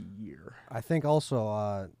of the year. I think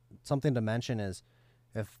also something to mention is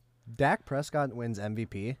if Dak Prescott wins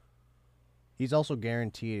MVP, he's also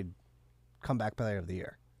guaranteed comeback player of the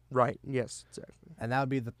year. Right, yes, exactly. And that would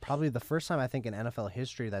be probably the first time I think in NFL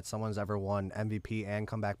history that someone's ever won MVP and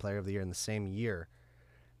comeback player of the year in the same year.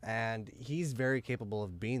 And he's very capable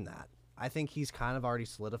of being that. I think he's kind of already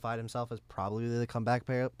solidified himself as probably the comeback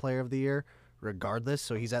player of the year regardless,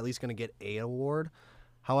 so he's at least going to get a award.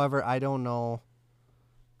 However, I don't know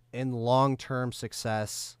in long-term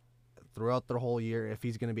success throughout the whole year if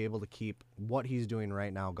he's going to be able to keep what he's doing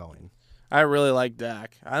right now going. I really like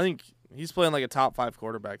Dak. I think he's playing like a top 5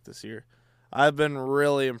 quarterback this year. I've been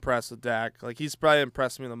really impressed with Dak. Like, he's probably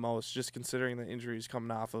impressed me the most just considering the injuries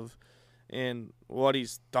coming off of and what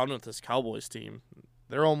he's done with this Cowboys team.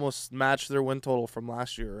 They're almost matched their win total from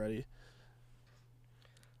last year already.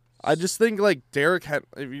 I just think, like,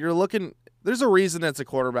 if you're looking, there's a reason it's a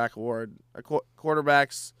quarterback award.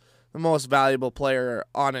 Quarterback's the most valuable player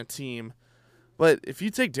on a team. But if you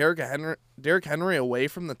take Derrick Henry away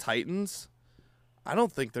from the Titans, I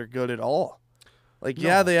don't think they're good at all. Like,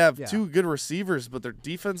 they have 2 good receivers, but their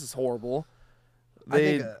defense is horrible.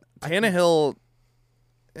 Tannehill,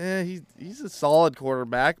 he's a solid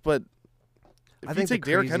quarterback, but if you take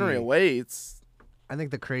Derrick Henry away, I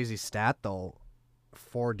think the crazy stat, though,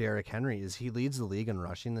 for Derrick Henry is he leads the league in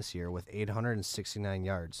rushing this year with 869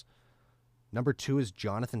 yards. Number 2 is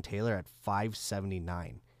Jonathan Taylor at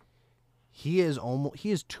 579. He is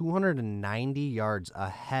 290 yards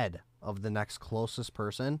ahead of the next closest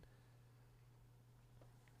person.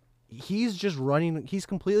 he's just running. He's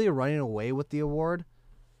completely running away with the award.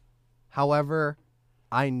 However,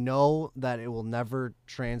 I know that it will never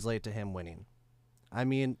translate to him winning. I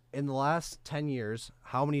mean, in the last 10 years,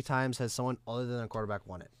 how many times has someone other than a quarterback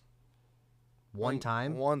won it? One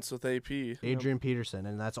time? Once with AP. Adrian Peterson,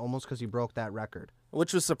 and that's almost because he broke that record.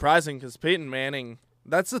 Which was surprising because Peyton Manning,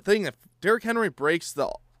 that's the thing. If Derrick Henry breaks the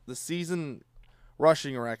season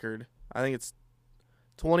rushing record, I think it's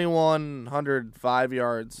 2,105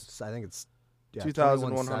 yards. I think it's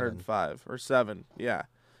 2,105 or 7. Yeah.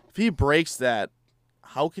 If he breaks that,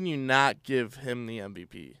 how can you not give him the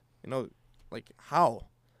MVP? How?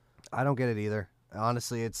 I don't get it either.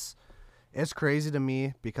 Honestly, it's crazy to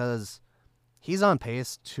me because he's on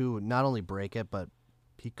pace to not only break it, but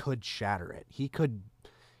he could shatter it.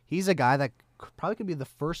 He's a guy that probably could be the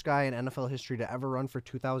first guy in NFL history to ever run for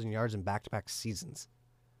 2,000 yards in back-to-back seasons.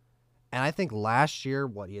 And I think last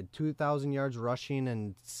year, he had 2,000 yards rushing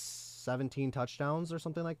and 17 touchdowns or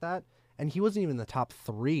something like that. And he wasn't even in the top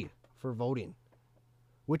 3 for voting,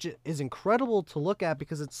 which is incredible to look at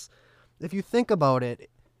because if you think about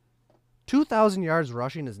it, 2,000 yards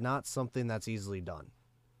rushing is not something that's easily done.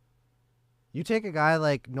 You take a guy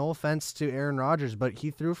like, no offense to Aaron Rodgers, but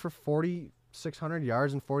he threw for 4,600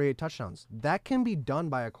 yards and 48 touchdowns. That can be done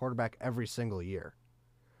by a quarterback every single year.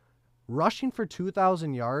 Rushing for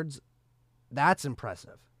 2,000 yards, that's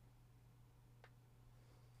impressive.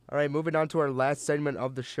 All right, moving on to our last segment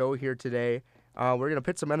of the show here today. We're going to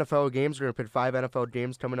pit some NFL games. We're going to pit 5 NFL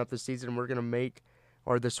games coming up this season. We're going to make,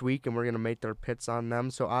 or this week, and we're going to make their pits on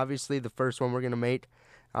them. So obviously the first one we're going to make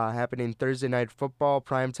happening Thursday Night Football,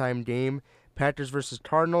 primetime game. Packers versus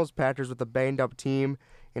Cardinals. Packers with a banged-up team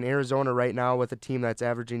in Arizona right now with a team that's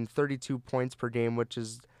averaging 32 points per game, which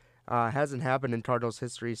hasn't happened in Cardinals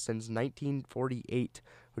history since 1948.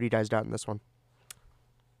 Who do you guys got in this one?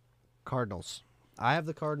 Cardinals. I have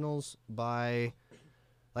the Cardinals by,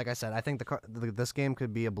 like I said, I think this game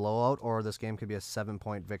could be a blowout or this game could be a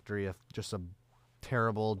 7-point victory if just a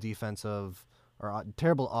terrible defensive or a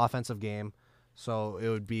terrible offensive game. So it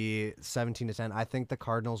would be 17-10. I think the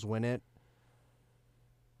Cardinals win it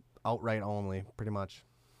outright only, pretty much.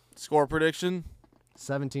 Score prediction?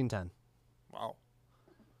 17-10. Wow.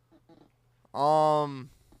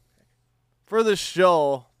 For the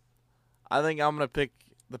show, I think I'm going to pick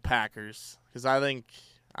the Packers because I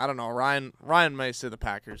don't know, Ryan may say the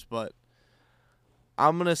Packers, but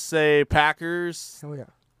I'm going to say Packers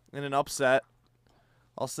in an upset.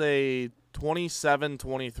 I'll say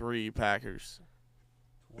 27-23 Packers.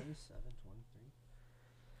 27-23.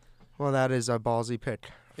 Well, that is a ballsy pick.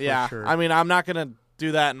 Yeah, sure. I mean, I'm not going to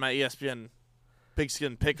do that in my ESPN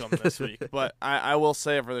Pigskin Pick'em this week, but I will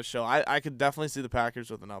say it for the show. I could definitely see the Packers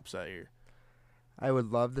with an upset here. I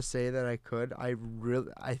would love to say that I could. I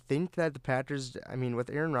think that the Packers, I mean, with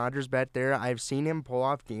Aaron Rodgers back there, I've seen him pull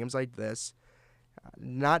off games like this.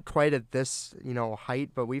 Not quite at this,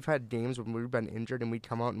 height, but we've had games when we've been injured and we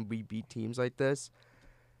come out and we beat teams like this.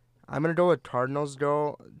 I'm going to go with Cardinals,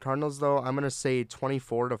 though. I'm going to say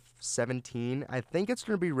 24-17. I think it's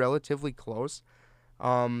going to be relatively close.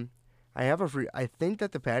 I think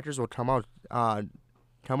that the Packers will come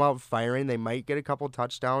out firing. They might get a couple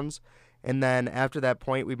touchdowns. And then after that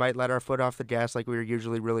point, we might let our foot off the gas like we were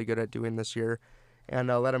usually really good at doing this year and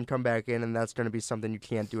let them come back in, and that's going to be something you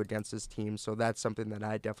can't do against this team. So that's something that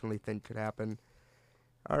I definitely think could happen.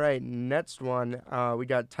 All right, next one, we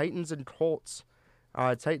got Titans and Colts.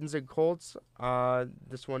 This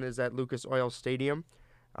one is at Lucas Oil Stadium.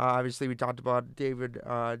 Obviously, we talked about Derrick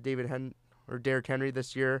Henry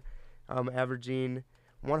this year, averaging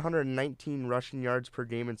 119 rushing yards per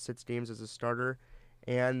game in 6 games as a starter,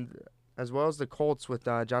 and as well as the Colts with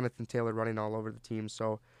Jonathan Taylor running all over the team.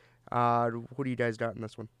 So, who do you guys got in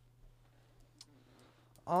this one?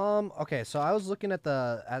 Okay, so I was looking at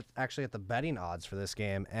the betting odds for this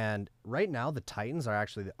game, and right now the Titans are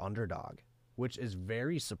actually the underdog, which is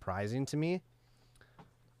very surprising to me.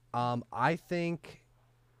 I think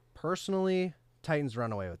personally Titans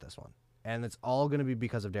run away with this one, and it's all going to be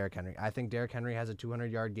because of Derrick Henry. I think Derrick Henry has a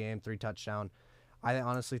 200-yard game, 3 touchdown. I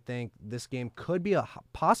honestly think this game could be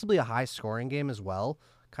possibly a high-scoring game as well,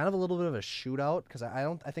 kind of a little bit of a shootout because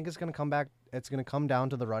I think it's going to come back. It's going to come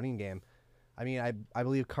down to the running game. I mean, I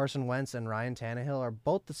believe Carson Wentz and Ryan Tannehill are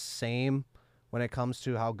both the same when it comes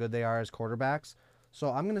to how good they are as quarterbacks.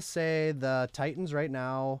 So I'm going to say the Titans right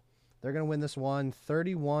now, they're going to win this one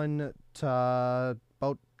 31 to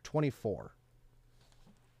about 24.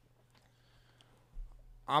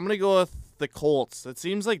 I'm going to go with the Colts. It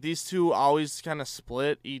seems like these two always kind of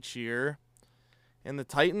split each year. And the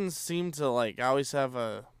Titans seem to always have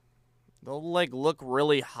they'll look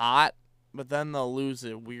really hot but then they'll lose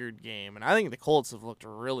a weird game. And I think the Colts have looked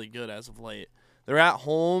really good as of late. They're at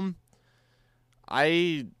home.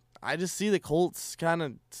 I just see the Colts kind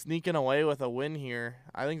of sneaking away with a win here.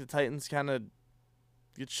 I think the Titans kind of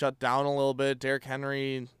get shut down a little bit. Derrick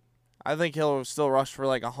Henry, I think he'll still rush for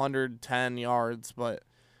like 110 yards, but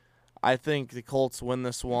I think the Colts win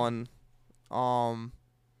this one. I'll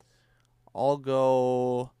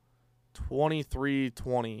go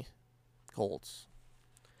 23-20 Colts.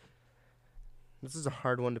 This is a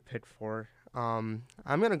hard one to pick for. I'm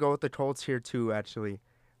going to go with the Colts here too, actually.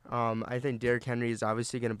 I think Derrick Henry is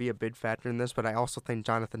obviously going to be a big factor in this, but I also think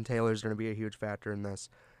Jonathan Taylor is going to be a huge factor in this.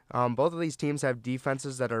 Both of these teams have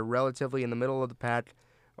defenses that are relatively in the middle of the pack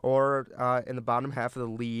or in the bottom half of the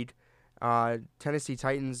league. Tennessee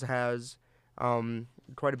Titans has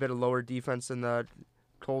quite a bit of lower defense than the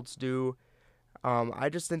Colts do. I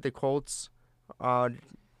just think the Colts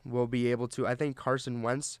will be able to. I think Carson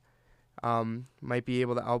Wentz might be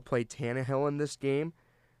able to outplay Tannehill in this game.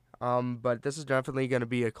 But this is definitely going to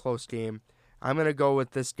be a close game. I'm going to go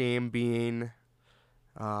with this game being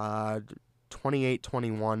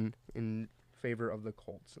 28-21 in favor of the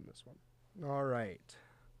Colts in this one. All right.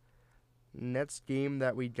 Next game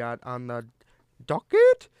that we got on the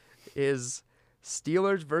docket is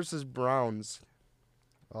Steelers versus Browns.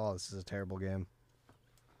 Oh, this is a terrible game.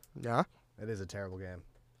 Yeah? It is a terrible game.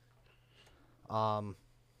 I'm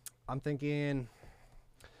thinking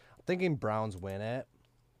Browns win it.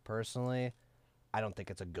 Personally, I don't think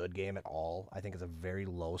it's a good game at all. I think it's a very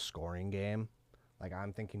low-scoring game. Like,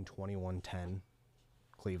 I'm thinking 21-10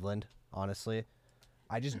 Cleveland, honestly.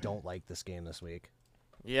 I just don't like this game this week.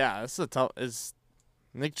 Yeah, this is a tough. Is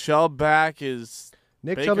Nick Chubb back? Is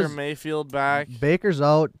Baker Mayfield back? Baker's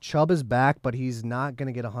out. Chubb is back, but he's not going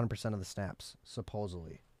to get 100% of the snaps,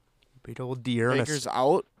 supposedly. Big old deer. Baker's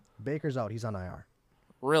out? Baker's out. He's on IR.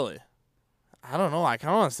 Really? I don't know. I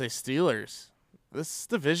kind of want to say Steelers. This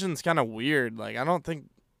division's kind of weird. Like, I don't think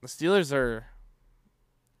the Steelers are.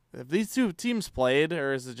 Have these two teams played,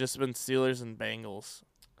 or has it just been Steelers and Bengals?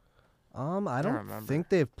 I don't think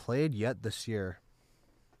they've played yet this year.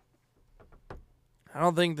 I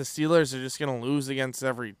don't think the Steelers are just going to lose against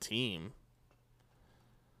every team.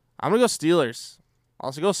 I'm going to go Steelers. I'll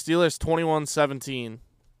also go Steelers 21-17.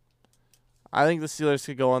 I think the Steelers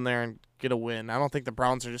could go in there and get a win. I don't think the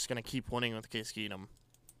Browns are just going to keep winning with Case Keenum.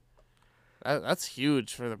 That's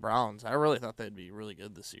huge for the Browns. I really thought they'd be really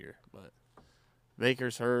good this year, but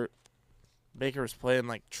Baker's hurt. Baker was playing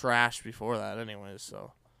like trash before that anyways,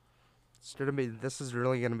 so. This is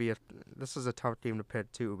really going to be a tough game to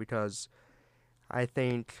pick too, because I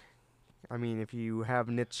think, if you have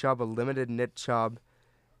Nick Chubb, a limited Nick Chubb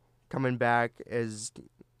coming back, is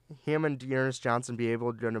him and Dearness Johnson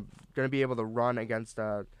going to be able to run against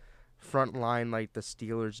a front line like the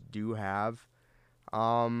Steelers do have.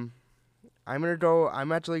 I'm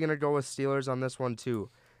actually gonna go with Steelers on this one too.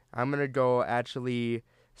 I'm gonna go actually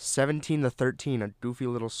 17-13, a goofy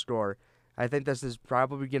little score. I think this is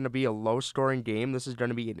probably gonna be a low-scoring game. This is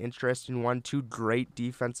gonna be an interesting one. Two great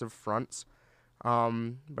defensive fronts.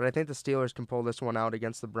 But I think the Steelers can pull this one out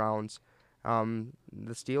against the Browns. The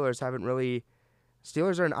Steelers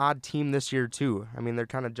are an odd team this year too. They're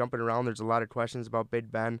kind of jumping around. There's a lot of questions about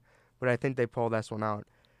Big Ben, but I think they pull this one out.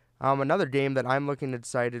 Another game that I'm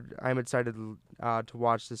excited to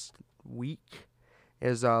watch this week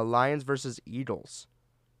is Lions versus Eagles.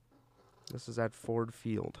 This is at Ford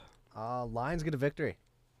Field. Lions get a victory.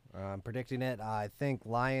 I'm predicting it. I think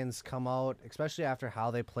Lions come out, especially after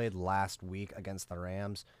how they played last week against the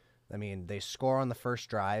Rams. They score on the first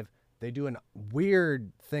drive. They do a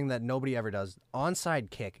weird thing that nobody ever does. Onside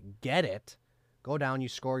kick. Get it. Go down, you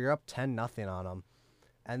score. You're up 10-0 on them.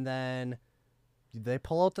 And then they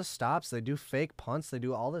pull out the stops. They do fake punts. They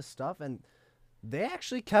do all this stuff. And they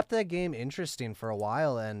actually kept that game interesting for a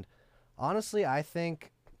while. And honestly, I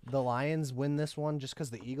think the Lions win this one just because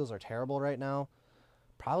the Eagles are terrible right now.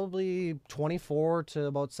 Probably 24 to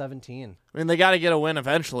about 17. They got to get a win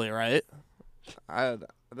eventually, right?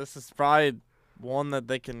 This is probably one that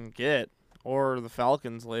they can get, or the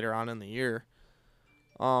Falcons later on in the year.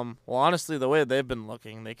 Well, honestly, the way they've been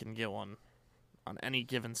looking, they can get one on any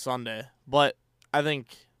given Sunday. But I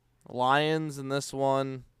think Lions in this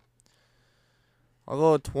one, I'll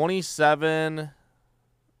go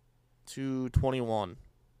 27-21.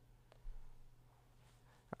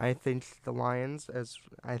 I think Lions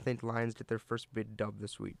get their first big dub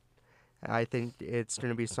this week. I think it's going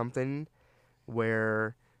to be something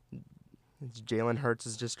where Jalen Hurts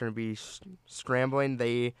is just going to be scrambling.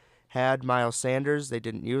 They had Miles Sanders. They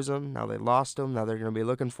didn't use him. Now they lost him. Now they're going to be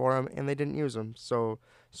looking for him, and they didn't use him. So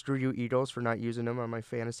screw you, Eagles, for not using him on my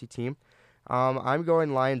fantasy team. I'm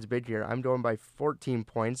going Lions big here. I'm going by 14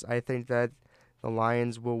 points. I think that the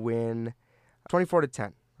Lions will win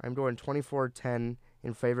 24-10. I'm going 24-10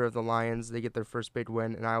 in favor of the Lions. They get their first big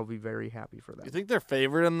win, and I'll be very happy for them. You think they're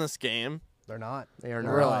favored in this game? They're not. They are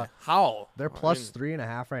not. Really? How? They're plus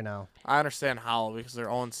 3.5 right now. I understand how because they're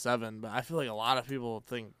 0-7, but I feel like a lot of people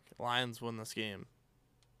think Lions win this game.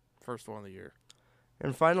 First one of the year.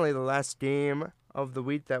 And finally, the last game of the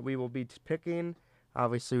week that we will be picking.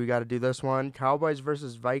 Obviously, we got to do this one. Cowboys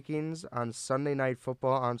versus Vikings on Sunday Night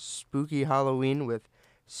Football on Spooky Halloween with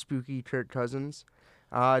Spooky Kirk Cousins.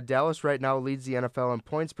 Dallas right now leads the NFL in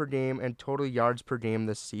points per game and total yards per game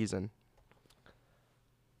this season.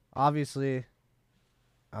 Obviously,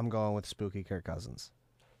 I'm going with Spooky Kirk Cousins.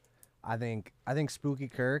 I think Spooky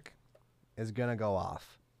Kirk is gonna go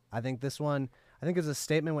off. I think this one. I think it's a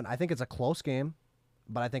statement win. I think it's a close game,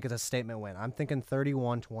 but I think it's a statement win. I'm thinking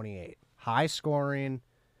 31-28. High scoring,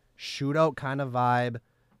 shootout kind of vibe,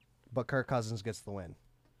 but Kirk Cousins gets the win.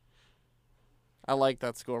 I like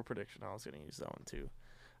that score prediction. I was going to use that one too.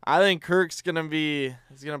 I think Kirk's going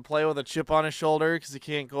to play with a chip on his shoulder because he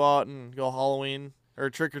can't go out and go Halloween or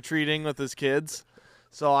trick-or-treating with his kids.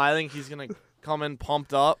 So I think he's going to come in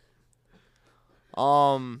pumped up.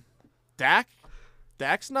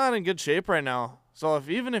 Dak's not in good shape right now. So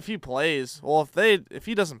even if he plays, if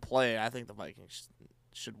he doesn't play, I think the Vikings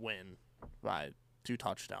should win by 2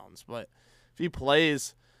 touchdowns. But if he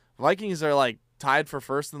plays, Vikings are like tied for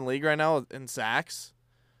first in the league right now in sacks.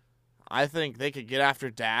 I think they could get after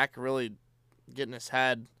Dak, really get in his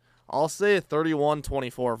head. I'll say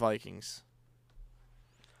 31-24 Vikings.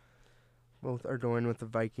 Both are going with the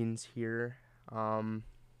Vikings here.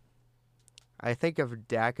 I think if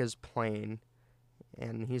Dak is playing,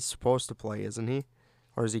 and he's supposed to play, isn't he?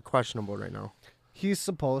 Or is he questionable right now? He's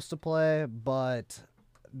supposed to play, but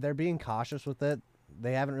they're being cautious with it.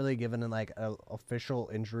 They haven't really given an official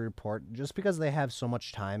injury report just because they have so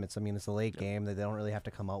much time. It's a late game. They don't really have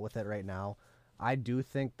to come out with it right now. I do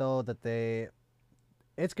think though that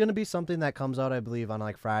it's going to be something that comes out, I believe, on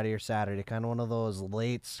like Friday or Saturday, kind of one of those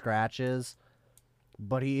late scratches,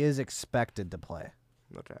 but he is expected to play.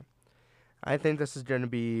 Okay. I think this is going to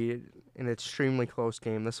be an extremely close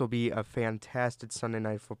game. This will be a fantastic Sunday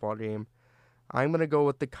Night Football game. I'm going to go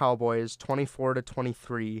with the Cowboys,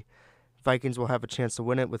 24-23. Vikings will have a chance to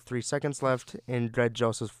win it with 3 seconds left, and Dred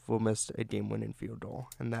Joseph will miss a game-winning field goal,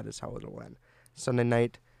 and that is how it'll end. Sunday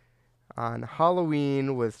night on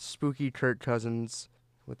Halloween with Spooky Kirk Cousins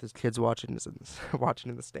with his kids watching in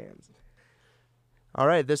the stands. All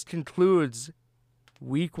right, this concludes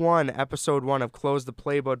Week 1, Episode 1 of Close the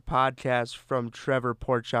Playbook podcast from Trevor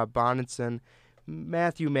Porkchop Bonenson,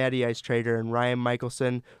 Matthew Matty Ice Trader, and Ryan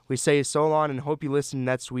Michelson. We say so long and hope you listen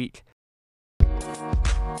next week.